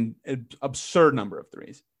make an absurd number of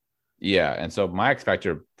threes. Yeah, and so my X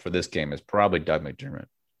factor for this game is probably Doug McDermott.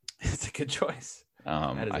 It's a good choice.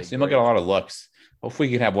 I see him get a lot of looks. Hopefully,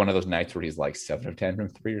 we can have one of those nights where he's like 7 of 10 from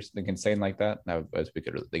three or something insane like that. They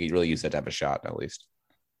could really use that to have a shot at least.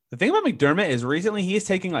 The thing about McDermott is recently he's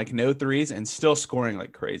taking no threes and still scoring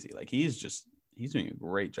like crazy. He's doing a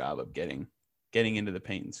great job of getting into the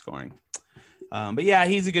paint and scoring. But yeah,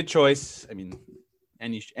 he's a good choice. I mean,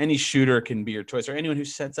 any shooter can be your choice, or anyone who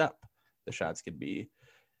sets up the shots could be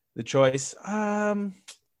the choice. Man,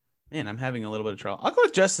 I'm having a little bit of trouble. I'll go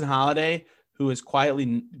with Justin Holiday, who has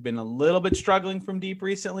quietly been a little bit struggling from deep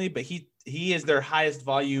recently, but he is their highest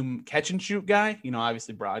volume catch and shoot guy.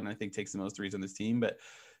 Obviously Brogdon, I think, takes the most threes on this team, but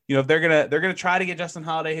if they're gonna try to get Justin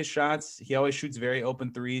Holiday his shots, he always shoots very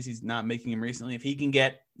open threes. He's not making them recently. If he can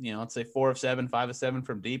get, let's say 4 of 7, 5 of 7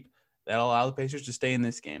 from deep, that'll allow the Pacers to stay in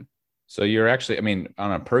this game. So you're actually,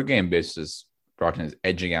 on a per game basis, Brogdon is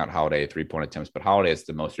edging out Holiday 3-point attempts, but Holiday has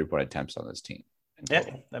the most 3-point attempts on this team. Yeah,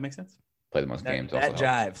 that makes sense. Play the most games. That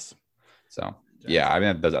jives. So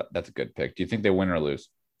yeah, that's a good pick. Do you think they win or lose?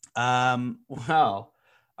 Well,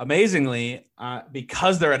 amazingly,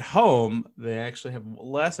 because they're at home, they actually have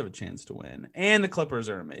less of a chance to win, and the Clippers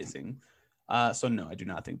are amazing. So no, I do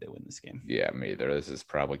not think they win this game. Yeah, me either. This is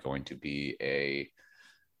probably going to be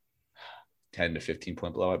 10 to 15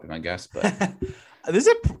 point blowout, be my guess. But this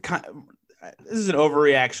is an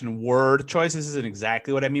overreaction word choice. This isn't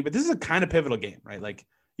exactly what I mean, but this is a kind of pivotal game, right? Like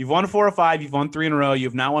you've won 4 or 5, you've won 3 in a row.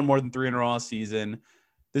 You've not won more than 3 in a row all season.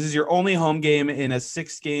 This is your only home game in a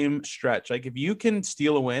 6-game stretch. Like if you can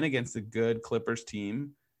steal a win against a good Clippers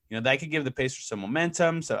team, that could give the Pacers some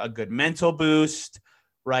momentum, so a good mental boost,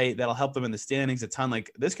 right? That'll help them in the standings a ton.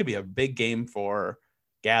 Like this could be a big game for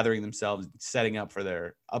gathering themselves, setting up for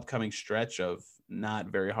their upcoming stretch of not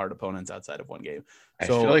very hard opponents outside of one game. I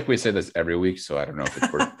feel like we say this every week, so I don't know if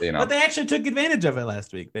it's worth, But they actually took advantage of it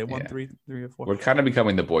last week. They won 3 or 4. We're kind of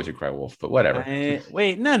becoming the boys who cry wolf, but whatever.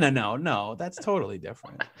 Wait, no. That's totally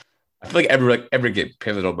different. I feel like every game,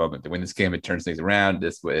 pivotal moment. They win this game, it turns things around.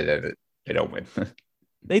 This way, they don't win.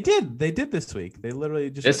 They did this week. They literally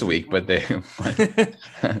just this week, but they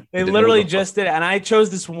they literally just did it. And I chose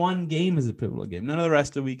this one game as a pivotal game. None of the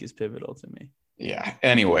rest of the week is pivotal to me. Yeah.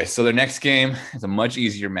 Anyway, so their next game is a much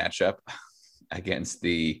easier matchup against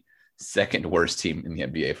the second worst team in the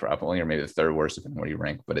NBA for up, only or maybe the third worst, depending on where you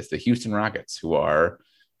rank. But it's the Houston Rockets, who are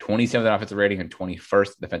 27th offensive rating and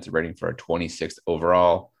 21st defensive rating for a 26th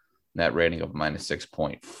overall net rating of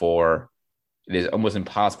 -6.4. It is almost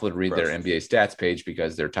impossible to read their NBA stats page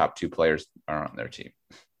because their top 2 players are on their team.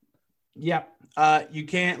 Yep. You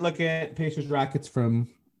can't look at Pacers Rockets from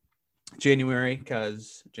January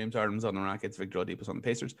because James Harden's on the Rockets, Victor Oladipo's on the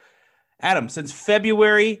Pacers. Adam, since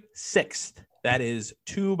February 6th, that is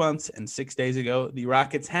 2 months and 6 days ago, the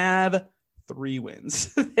Rockets have 3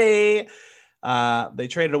 wins. They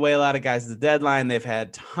traded away a lot of guys at the deadline. They've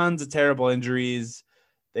had tons of terrible injuries.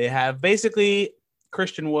 They have basically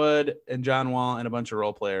Christian Wood and John Wall and a bunch of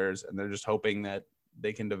role players, and they're just hoping that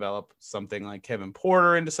they can develop something like Kevin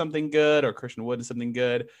Porter into something good or Christian Wood into something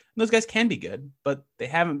good. And those guys can be good, but they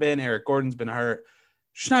haven't been. Eric Gordon's been hurt.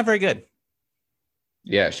 Just not very good.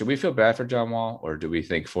 Yeah. Should we feel bad for John Wall, or do we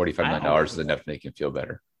think $45 million is enough to make him feel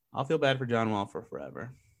better? I'll feel bad for John Wall for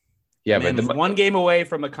forever. Yeah, but the one game away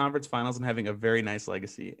from the conference finals and having a very nice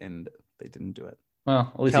legacy, and they didn't do it.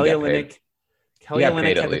 Well, at least Kelly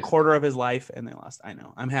Olynyk had the quarter of his life, and they lost. I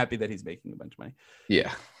know. I'm happy that he's making a bunch of money.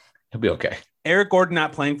 Yeah, he'll be okay. Eric Gordon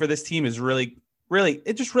not playing for this team is really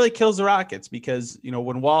it just really kills the Rockets because,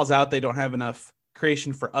 when Wall's out, they don't have enough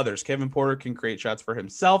creation for others. Kevin Porter can create shots for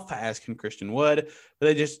himself, as can Christian Wood,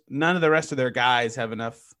 but none of the rest of their guys have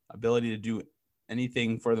enough ability to do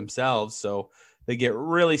anything for themselves. So they get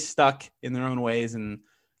really stuck in their own ways. And,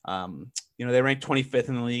 they rank 25th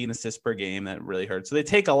in the league in assists per game. That really hurts. So they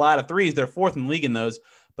take a lot of threes. They're 4th in the league in those,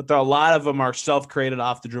 but a lot of them are self-created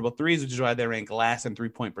off the dribble threes, which is why they rank last in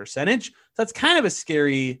 3-point percentage. So that's kind of a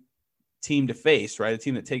scary team to face, right? A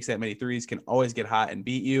team that takes that many threes can always get hot and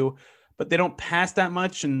beat you, but they don't pass that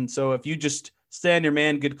much. And so if you just stay on your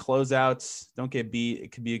man, good closeouts, don't get beat,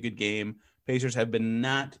 it could be a good game. Pacers have been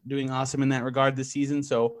not doing awesome in that regard this season.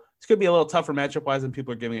 So this could be a little tougher matchup wise than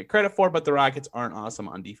people are giving it credit for, but the Rockets aren't awesome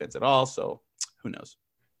on defense at all. So who knows?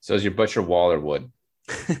 So is your butcher Wall or Wood?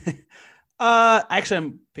 Actually,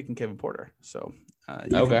 I'm picking Kevin Porter. So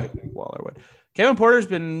okay. Wall or Wood. Kevin Porter's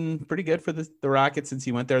been pretty good for the Rockets since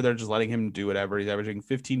he went there. They're just letting him do whatever. He's averaging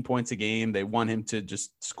 15 points a game. They want him to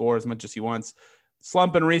just score as much as he wants.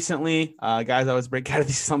 Slumping recently. Guys always break out of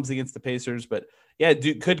these slumps against the Pacers, but yeah,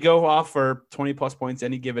 could go off for 20 plus points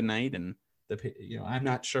any given night. And I'm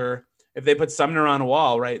not sure if they put Sumner on a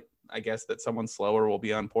Wall, right? I guess that someone slower will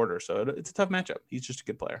be on Porter. So it's a tough matchup. He's just a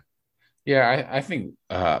good player. Yeah, I think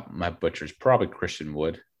my butcher's probably Christian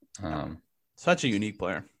Wood. Such a unique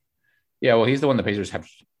player. Yeah, well, he's the one the Pacers have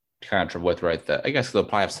kind of trouble with, right? I guess they'll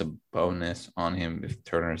probably have some bonus on him if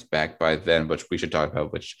Turner's back by then, which we should talk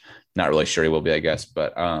about, which not really sure he will be, I guess.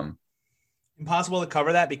 But impossible to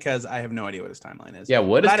cover that because I have no idea what his timeline is. Yeah,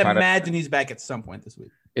 Wood I'd imagine he's back at some point this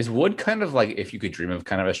week. Is Wood kind of like, if you could dream of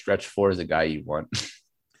kind of a stretch 4 as a guy you want?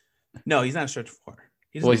 No, he's not a stretch 4.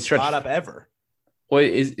 He's spot up ever. Well,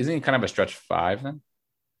 isn't he kind of a stretch 5 then?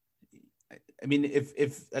 I mean,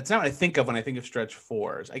 if that's not what I think of when I think of stretch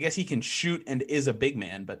 4s. I guess he can shoot and is a big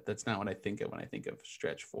man, but that's not what I think of when I think of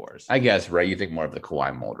stretch 4s. I guess, right? You think more of the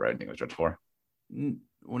Kawhi mold, right? I think of stretch 4.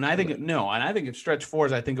 When I think of stretch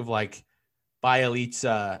 4s, I think of like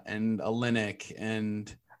Bjelica and Olynyk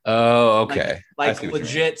and okay, like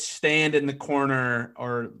legit stand in the corner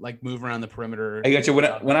or like move around the perimeter. I get you. When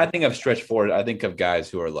I think of stretch 4, I think of guys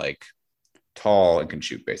who are like tall and can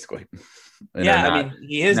shoot, basically. Yeah, I mean,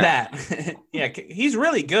 he is that. Yeah, he's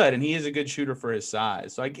really good, and he is a good shooter for his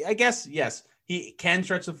size. So I guess, yes, he can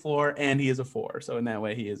stretch the floor, and he is a 4. So in that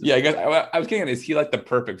way, he is. I guess I was thinking, is he like the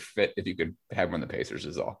perfect fit if you could have him on the Pacers?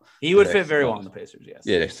 Is all he would fit very well on the Pacers. Yes.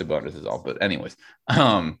 Yeah, Sabonis is all. But anyways,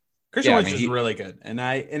 Christian Wood's just really good. And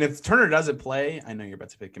if Turner doesn't play, I know you're about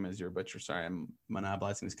to pick him as your butcher. Sorry, I'm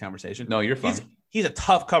monopolizing this conversation. No, you're fine. He's a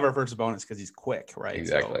tough cover for Sabonis because he's quick, right?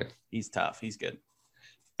 Exactly. So he's tough. He's good.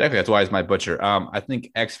 Exactly. That's why he's my butcher. I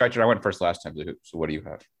think X Factor. I went first last time. So what do you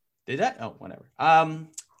have? Did that? Oh, whatever.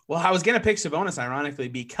 Well, I was gonna pick Sabonis, ironically,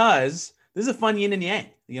 because this is a fun yin and yang.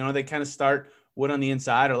 You know, they kind of start Wood on the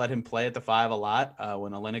inside or let him play at the 5 a lot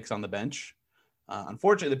when Olynyk's on the bench.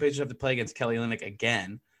 Unfortunately, the Pacers have to play against Kelly Olynyk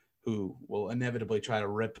again, who will inevitably try to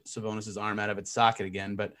rip Sabonis' arm out of its socket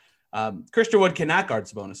again. But Christian Wood cannot guard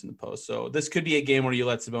Sabonis in the post. So this could be a game where you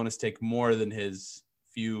let Sabonis take more than his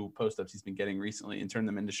few post-ups he's been getting recently and turn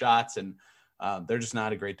them into shots. And they're just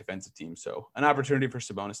not a great defensive team. So an opportunity for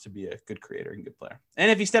Sabonis to be a good creator and good player.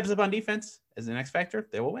 And if he steps up on defense as an X factor,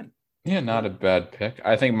 they will win. Yeah, not a bad pick.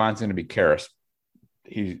 I think mine's going to be Karras.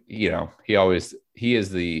 He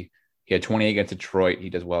had 28 against Detroit. He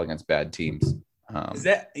does well against bad teams. Is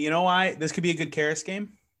that, you know why this could be a good Karras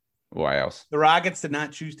game? Why else? The Rockets did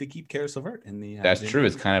not choose to keep Karis LeVert in the. That's true.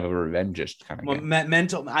 It's kind of a revengeist kind of game.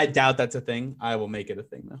 Mental. I doubt that's a thing. I will make it a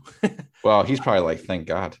thing though. Well, he's probably like, thank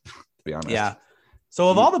God, to be honest. Yeah. So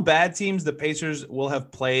of all the bad teams the Pacers will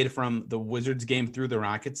have played from the Wizards game through the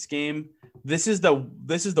Rockets game, this is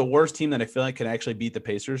the worst team that I feel like could actually beat the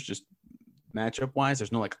Pacers just matchup wise.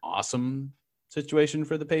 There's no like awesome situation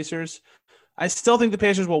for the Pacers. I still think the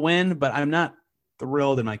Pacers will win, but I'm not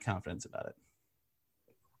thrilled in my confidence about it.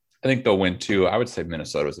 I think they'll win too. I would say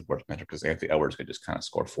Minnesota is the worst matchup because Anthony Edwards could just kind of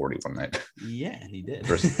score 40 one night. Yeah, he did.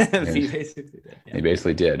 He basically did. Yeah. He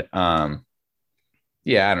basically did.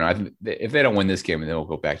 Yeah, I don't know. I think if they don't win this game, then we'll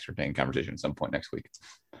go back to paying conversation at some point next week.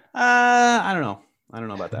 I don't know. I don't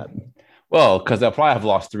know about that. Well, because they'll probably have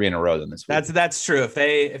lost 3 in a row then this week. That's true. If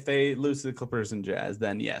they lose to the Clippers and Jazz,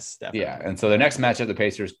 then yes, definitely. Yeah, and so the next matchup, the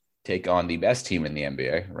Pacers take on the best team in the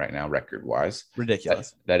NBA right now, record-wise.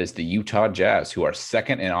 Ridiculous. That is the Utah Jazz, who are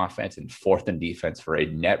second in offense and fourth in defense for a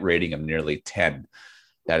net rating of nearly 10.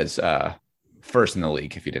 That is first in the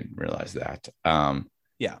league, if you didn't realize that.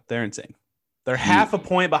 Yeah, they're insane. They're half a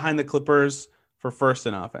point behind the Clippers for first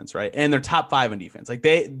in offense, right? And they're top 5 in defense. Like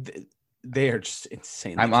they are just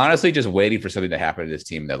insane. I'm honestly just waiting for something to happen to this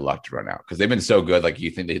team, that luck to run out, because they've been so good. Like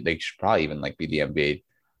you think they should probably even like be the NBA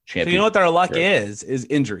champion. So you know what their luck is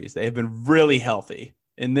injuries. They have been really healthy.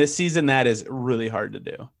 In this season, that is really hard to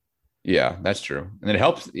do. Yeah, that's true. And it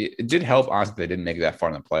helps. It did help, honestly, they didn't make it that far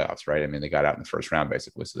in the playoffs, right? I mean, they got out in the first round,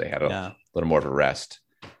 basically, so they had a little more of a rest.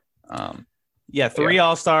 3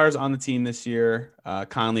 All-Stars on the team this year.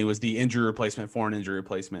 Conley was the injury replacement for an injury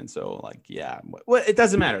replacement. So, well, it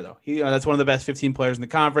doesn't matter, though. That's one of the best 15 players in the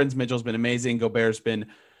conference. Mitchell's been amazing. Gobert's been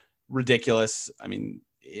ridiculous. I mean,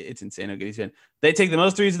 it's insane how good he's been. They take the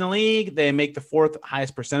most threes in the league. They make the 4th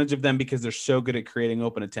highest percentage of them because they're so good at creating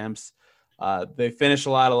open attempts. They finish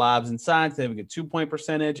a lot of lobs inside. So they have a good 2-point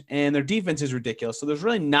percentage, and their defense is ridiculous. So there's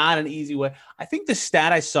really not an easy way. I think the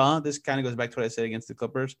stat I saw, this kind of goes back to what I said against the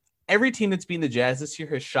Clippers. Every team that's beaten the Jazz this year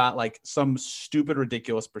has shot like some stupid,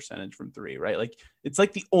 ridiculous percentage from 3, right? Like it's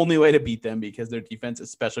like the only way to beat them because their defense,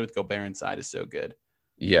 especially with Gobert inside, is so good.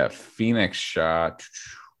 Yeah, Phoenix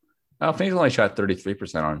only shot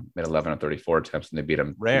 33% on 11 of 34 attempts, and they beat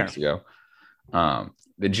them weeks ago.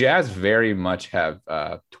 The Jazz very much have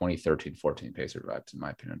 2013-14 Pacer vibes, in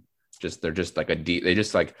my opinion. They're just like they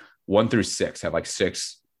just like 1 through 6 have like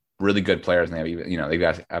 6 really good players, and they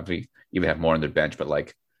have even have more on their bench, but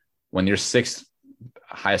like when your 6th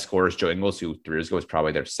highest scorer is Joe Ingles, who 3 years ago was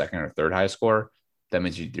probably their 2nd or 3rd highest scorer, that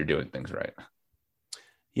means you're doing things right.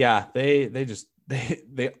 Yeah, they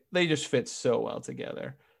just fit so well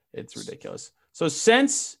together. It's ridiculous. So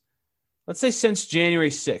since January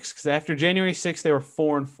 6th, because after January 6th, they were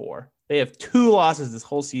 4-4. They have 2 losses this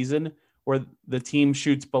whole season where the team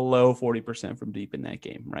shoots below 40% from deep in that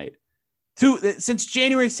game, right? Since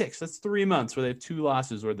January 6th, that's 3 months where they have 2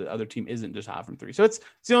 losses where the other team isn't just hot from 3. So it's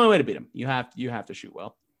the only way to beat them. You have to shoot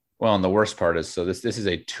well. Well, and the worst part is, so this is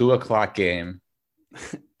a 2:00 game.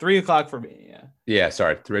 3:00 for me. Yeah. Yeah.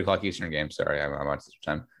 Sorry. 3:00 Eastern game. Sorry. I'm on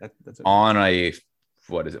time. That's okay. On a,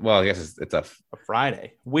 what is it? Well, I guess it's a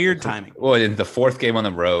Friday. Weird timing. Well, in the 4th game on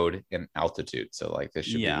the road in altitude. So like this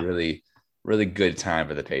should be really, really good time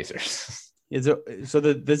for the Pacers.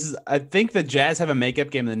 I think the Jazz have a makeup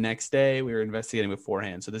game the next day. We were investigating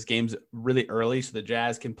beforehand. So this game's really early. So the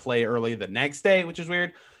Jazz can play early the next day, which is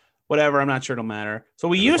weird. Whatever. I'm not sure it'll matter. So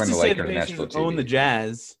we used to say the Pacers own the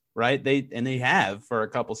Jazz, right? They have for a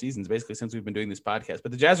couple seasons, basically since we've been doing this podcast.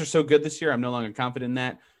 But the Jazz are so good this year, I'm no longer confident in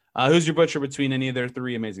that. Who's your butcher between any of their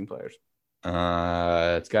 3 amazing players?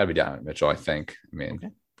 It's got to be Donovan Mitchell, I think. I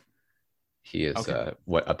mean, He is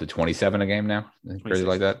up to 27 a game now, crazy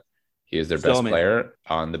like that. He is their Still best amazing. player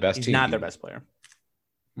on the best He's team. not their best player.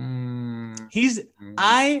 Mm, He's mm,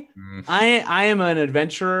 I mm. I am an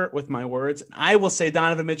adventurer with my words. I will say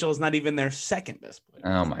Donovan Mitchell is not even their second best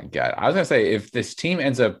player. Oh my God. I was gonna say if this team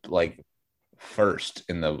ends up like first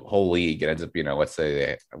in the whole league, it ends up, let's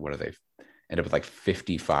say what do they end up with like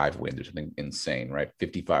 55 wins or something insane, right?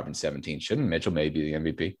 55-17. Shouldn't Mitchell maybe be the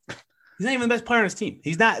MVP? He's not even the best player on his team.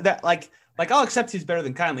 He's not that like I'll accept he's better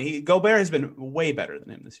than Conley. Gobert has been way better than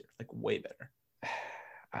him this year. Like way better.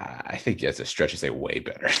 I think it's a stretch to say way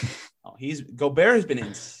better. Oh, Gobert has been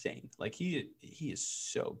insane. Like he is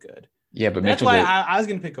so good. Yeah, but That's Mitchell. why I was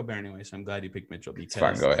going to pick Gobert anyway. So I'm glad you picked Mitchell. Because It's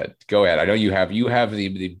fine. Go ahead. Go ahead. I know you have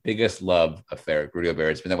the biggest love affair, Rudy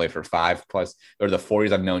Gobert. It's been that way for 5+ or the 4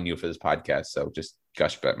 years I've known you for this podcast. So just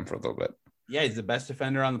gush about him for a little bit. Yeah, he's the best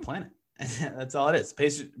defender on the planet. That's all it is.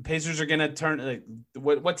 Pacers are going to turn like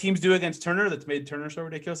what teams do against Turner that's made Turner so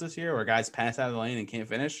ridiculous this year, where guys pass out of the lane and can't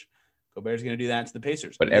finish. Gobert's going to do that to the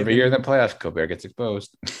Pacers. But every year in the playoffs, Gobert gets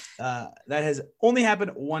exposed. That has only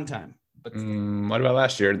happened one time. But what about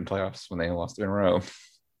last year in the playoffs when they lost in a row?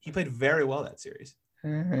 he played very well that series.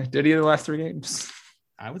 Did he in the last 3 games?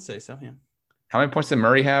 I would say so, yeah. How many points did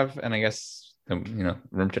Murray have? And I guess, rim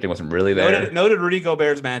protecting wasn't really there. Noted Rudy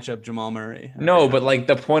Gobert's matchup, Jamal Murray. No, but like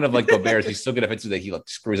the point of like Gobert is he's still good offensively. He like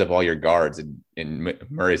screws up all your guards, and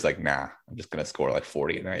Murray's like, nah, I'm just gonna score like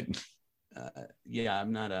 40 a night. Yeah,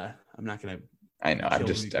 I'm not gonna. I know. I'm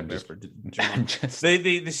just.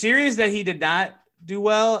 The series that he did not do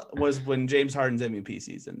well was when James Harden's MVP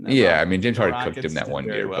season. Yeah, I mean James Harden cooked him that one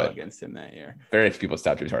year, well but against him that year, very few people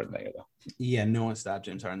stopped James Harden that year though. Yeah, no one stopped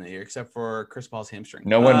James Harden that year except for Chris Paul's hamstring.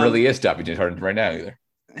 No one really is stopping James Harden right now either.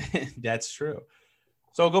 That's true.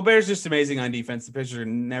 So Gobert's just amazing on defense. The Pacers are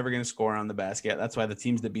never going to score on the basket. That's why the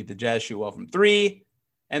teams that beat the Jazz shoot well from 3.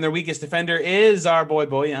 And their weakest defender is our boy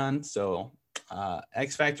Bojan. So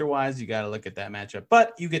X factor wise, you got to look at that matchup.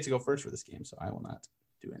 But you get to go first for this game, so I will not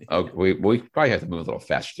do anything. Oh, we probably have to move a little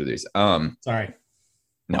faster through these. Sorry.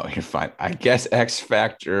 No, you're fine. I guess X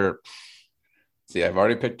factor. See, I've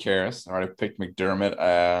already picked Karras. I already picked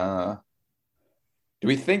McDermott. Do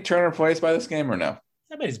we think Turner plays by this game or no?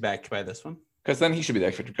 I bet he's back by this one. Because then he should be the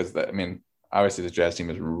X factor. Because obviously the Jazz team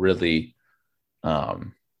is really,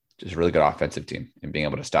 just a really good offensive team, and being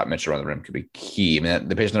able to stop Mitchell around the rim could be key. I mean,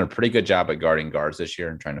 the Pacers done a pretty good job at guarding guards this year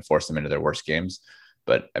and trying to force them into their worst games.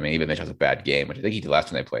 But I mean, even Mitchell has a bad game, which I think he did last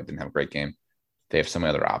time they played. Didn't have a great game. They have so many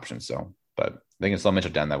other options. So, but they can slow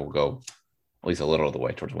Mitchell down. That will go at least a little of the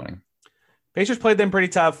way towards winning. Pacers played them pretty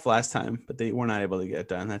tough last time, but they were not able to get it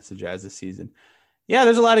done. That's the Jazz this season. Yeah,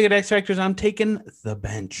 there's a lot of good X factors. I'm taking the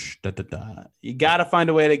bench. You got to find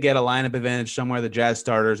a way to get a lineup advantage somewhere. The Jazz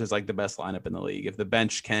starters is like the best lineup in the league. If the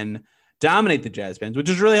bench can dominate the Jazz bench, which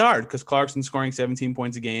is really hard because Clarkson's scoring 17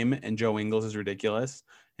 points a game and Joe Ingles is ridiculous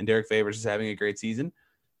and Derek Favors is having a great season.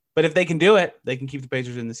 But if they can do it, they can keep the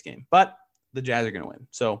Pacers in this game. But the Jazz are going to win,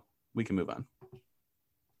 so we can move on.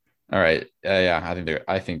 All right.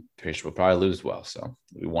 I think Pacers will probably lose well. So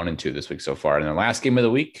we 1-2 this week so far. And the last game of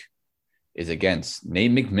the week is against Nate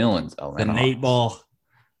McMillan's Atlanta The Nate Ball.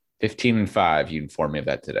 15-5. You informed me of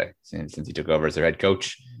that today since he took over as their head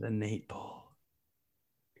coach. The Nate Ball.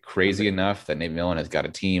 Crazy enough that Nate McMillan has got a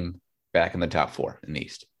team back in the top 4 in the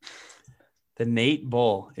East. The Nate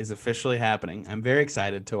Bowl is officially happening. I'm very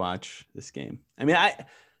excited to watch this game. I mean, I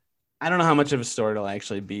don't know how much of a story it'll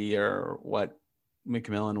actually be or what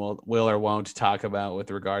McMillan will or won't talk about with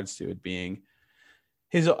regards to it being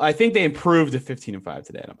his. I think they improved to 15-5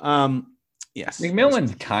 today. Yes,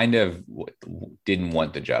 McMillan kind of didn't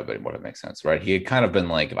want the job anymore. That makes sense, right? He had kind of been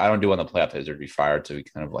like, if I don't do on the playoffs, I'd be fired. So he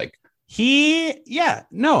kind of like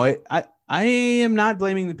I am not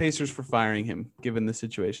blaming the Pacers for firing him, given the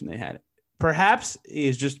situation they had. Perhaps it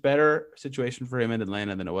is just better situation for him in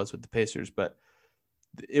Atlanta than it was with the Pacers, but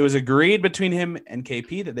it was agreed between him and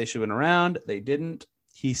KP that they should win around. They didn't.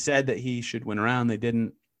 He said that he should win around. They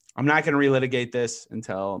didn't. I'm not going to relitigate this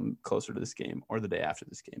until I'm closer to this game or the day after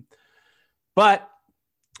this game. But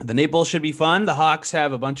the Nate Bowl should be fun. The Hawks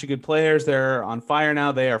have a bunch of good players. They're on fire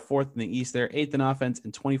now. They are 4th in the East. They're 8th in offense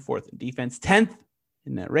and 24th in defense, 10th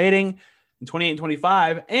in net rating, and 28 and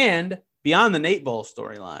 25. And beyond the Nate Bowl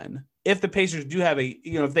storyline, if the Pacers do have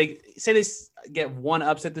if they say they get one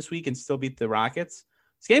upset this week and still beat the Rockets,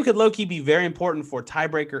 this game could low-key be very important for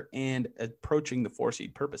tiebreaker and approaching the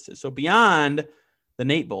 4-seed purposes. So beyond the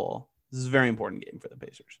Nate Bowl, this is a very important game for the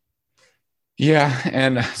Pacers. Yeah,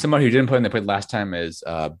 and somebody who didn't play when they played last time is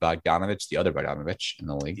Bogdanovich, the other Bogdanovich in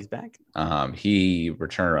the league. He's back. He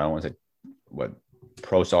returned around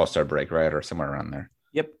post All-Star break, right, or somewhere around there.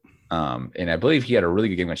 Yep. And I believe he had a really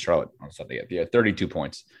good game with Charlotte on Sunday. He had 32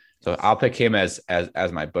 points. So I'll pick him as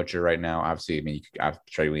my butcher right now. Obviously, I mean,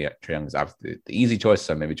 Trae Young is obviously the easy choice,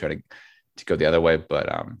 so maybe try to go the other way. But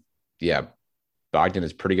yeah, Bogdan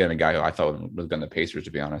is pretty good. And a guy who I thought was going to the Pacers,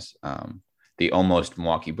 to be honest. The almost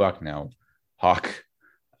Milwaukee Buck now, Hawk,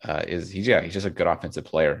 he's just a good offensive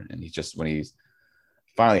player, and he's just when he's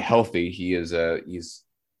finally healthy, he's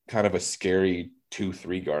kind of a scary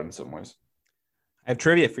 2-3 guard in some ways. I have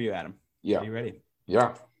trivia for you, Adam. Yeah, Are you ready?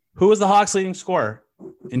 Yeah. Who was the Hawks' leading scorer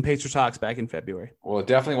in Pacers Hawks back in February? Well, it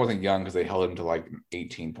definitely wasn't Young because they held him to like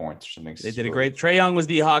 18 points or something. They did a great. Trae Young was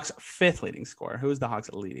the Hawks' 5th leading scorer. Who was the Hawks'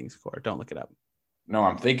 leading scorer? Don't look it up. No,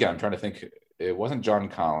 I'm trying to think. It wasn't John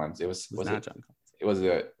Collins. Was not John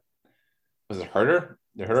Collins. Was it Huerter?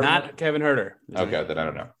 Not Kevin Huerter. Okay, then I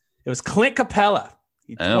don't know. It was Clint Capella.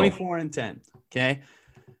 He's 24 and 10. Okay.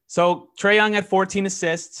 So Trae Young had 14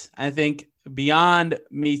 assists. I think beyond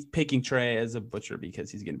me picking Trae as a butcher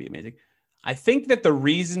because he's going to be amazing, I think that the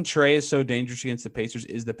reason Trae is so dangerous against the Pacers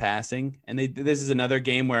is the passing. And this is another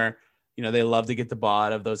game where, they love to get the ball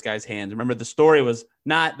out of those guys' hands. Remember, the story was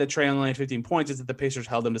not that Trae only had 15 points, it's that the Pacers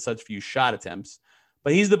held him to such few shot attempts.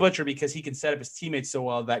 But he's the butcher because he can set up his teammates so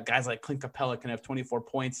well that guys like Clint Capella can have 24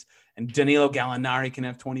 points and Danilo Gallinari can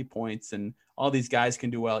have 20 points. And all these guys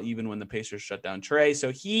can do well even when the Pacers shut down Trae.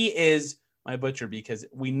 So he is my butcher because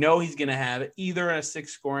we know he's going to have either a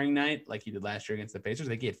 6 scoring night like he did last year against the Pacers.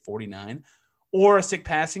 They get 49 or a 6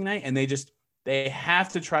 passing night. And they have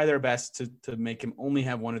to try their best to make him only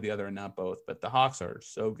have one or the other and not both. But the Hawks are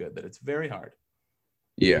so good that it's very hard.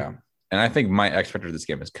 Yeah. And I think my X factor of this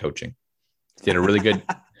game is coaching. They did a really good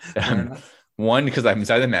one, because I'm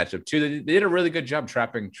inside the matchup. 2, they did a really good job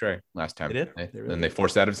trapping Trae last time. They did. And they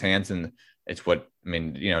forced it out of his hands. And it's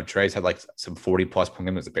Trae's had like some 40 plus point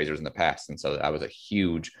games with the Pacers in the past. And so that was a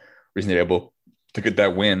huge reason they're able to get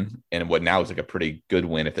that win. And what now is like a pretty good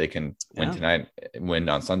win. If they can win tonight, win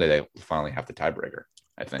on Sunday, they finally have the tiebreaker,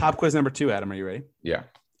 I think. Pop quiz number 2, Adam. Are you ready? Yeah.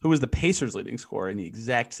 Who was the Pacers leading scorer in the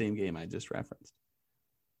exact same game I just referenced?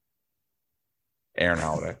 Aaron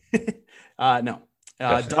Holiday. No.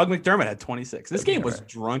 Doug McDermott had 26. This game was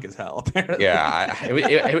drunk as hell, apparently. Yeah.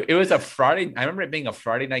 It was a Friday. I remember it being a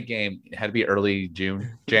Friday night game. It had to be early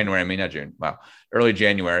January. I mean, not June. Wow. Early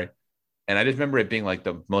January. And I just remember it being like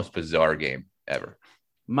the most bizarre game ever.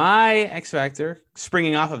 My X factor,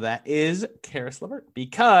 springing off of that, is Karis LeVert,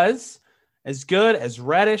 because as good as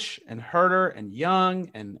Reddish and Herter and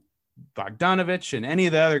Young and Bogdanovich and any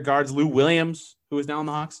of the other guards, Lou Williams, who is now on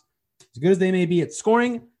the Hawks, as good as they may be at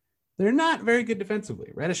scoring, they're not very good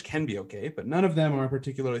defensively. Reddish can be okay, but none of them are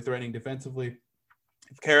particularly threatening defensively.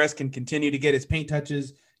 If Karis can continue to get his paint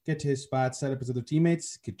touches, get to his spots, set up his other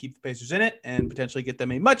teammates, could keep the Pacers in it and potentially get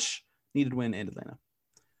them a much needed win in Atlanta.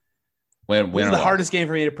 Win this is the hardest game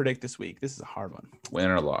for me to predict this week. This is a hard one. Win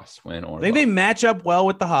or loss. Win or loss. I think they match up well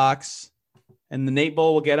with the Hawks, and the Nate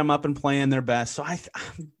Bowl will get them up and playing their best. So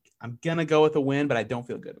I'm going to go with a win, but I don't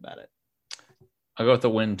feel good about it. I'll go with the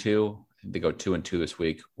win too. They go 2-2 this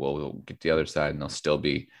week. We'll get the other side, and they'll still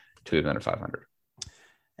be 2 under 500.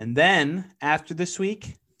 And then after this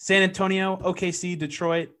week, San Antonio, OKC,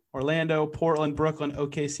 Detroit, Orlando, Portland, Brooklyn,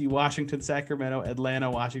 OKC, Washington, Sacramento,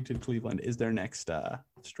 Atlanta, Washington, Cleveland is their next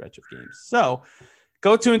stretch of games. So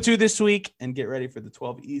go 2-2 this week and get ready for the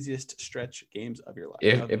 12 easiest stretch games of your life.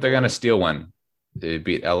 If they're going to steal one, they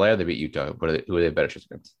beat LA or they beat Utah. Who are they better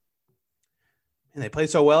against? And they played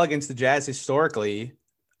so well against the Jazz historically.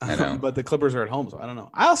 I know. But the Clippers are at home, so I don't know.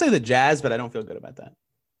 I'll say the Jazz, but I don't feel good about that.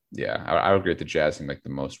 Yeah, I would agree with the Jazz seem like the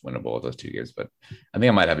most winnable of those 2 games, but I think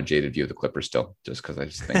I might have a jaded view of the Clippers still, just because I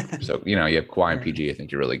just think so. You have Kawhi and PG. I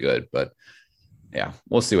think you're really good, but yeah,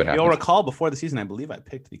 we'll see what happens. You'll recall before the season, I believe I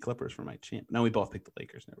picked the Clippers for my champ. No, we both picked the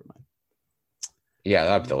Lakers. Never mind. Yeah,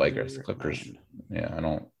 that'd be the Lakers. The Clippers. Yeah, I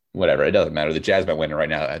don't. Whatever, it doesn't matter. The Jazz might win it right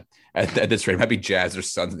now at this rate. It might be Jazz or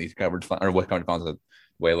Suns in these coverage or what coverage finals the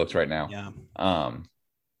way it looks right now. Yeah.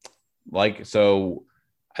 So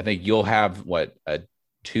I think you'll have a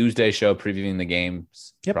Tuesday show previewing the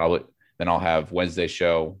games. Yep. Probably. Then I'll have Wednesday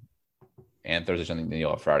show and Thursday something. Then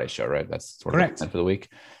you'll have Friday show, right? That's sort correct of for the week.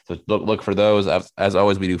 So look for those. As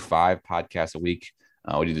always, we do 5 podcasts a week.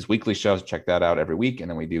 We do this weekly show. So check that out every week,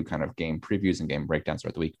 and then we do kind of game previews and game breakdowns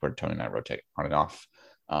throughout the week where Tony and I rotate on and off.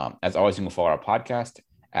 As always, you can follow our podcast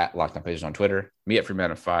at Locked On Pacers on Twitter. Me at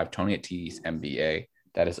Freeman5, Tony at TSMBA.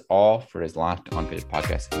 That is all for his Locked On Pacers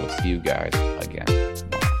podcast. We'll see you guys again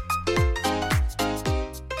tomorrow.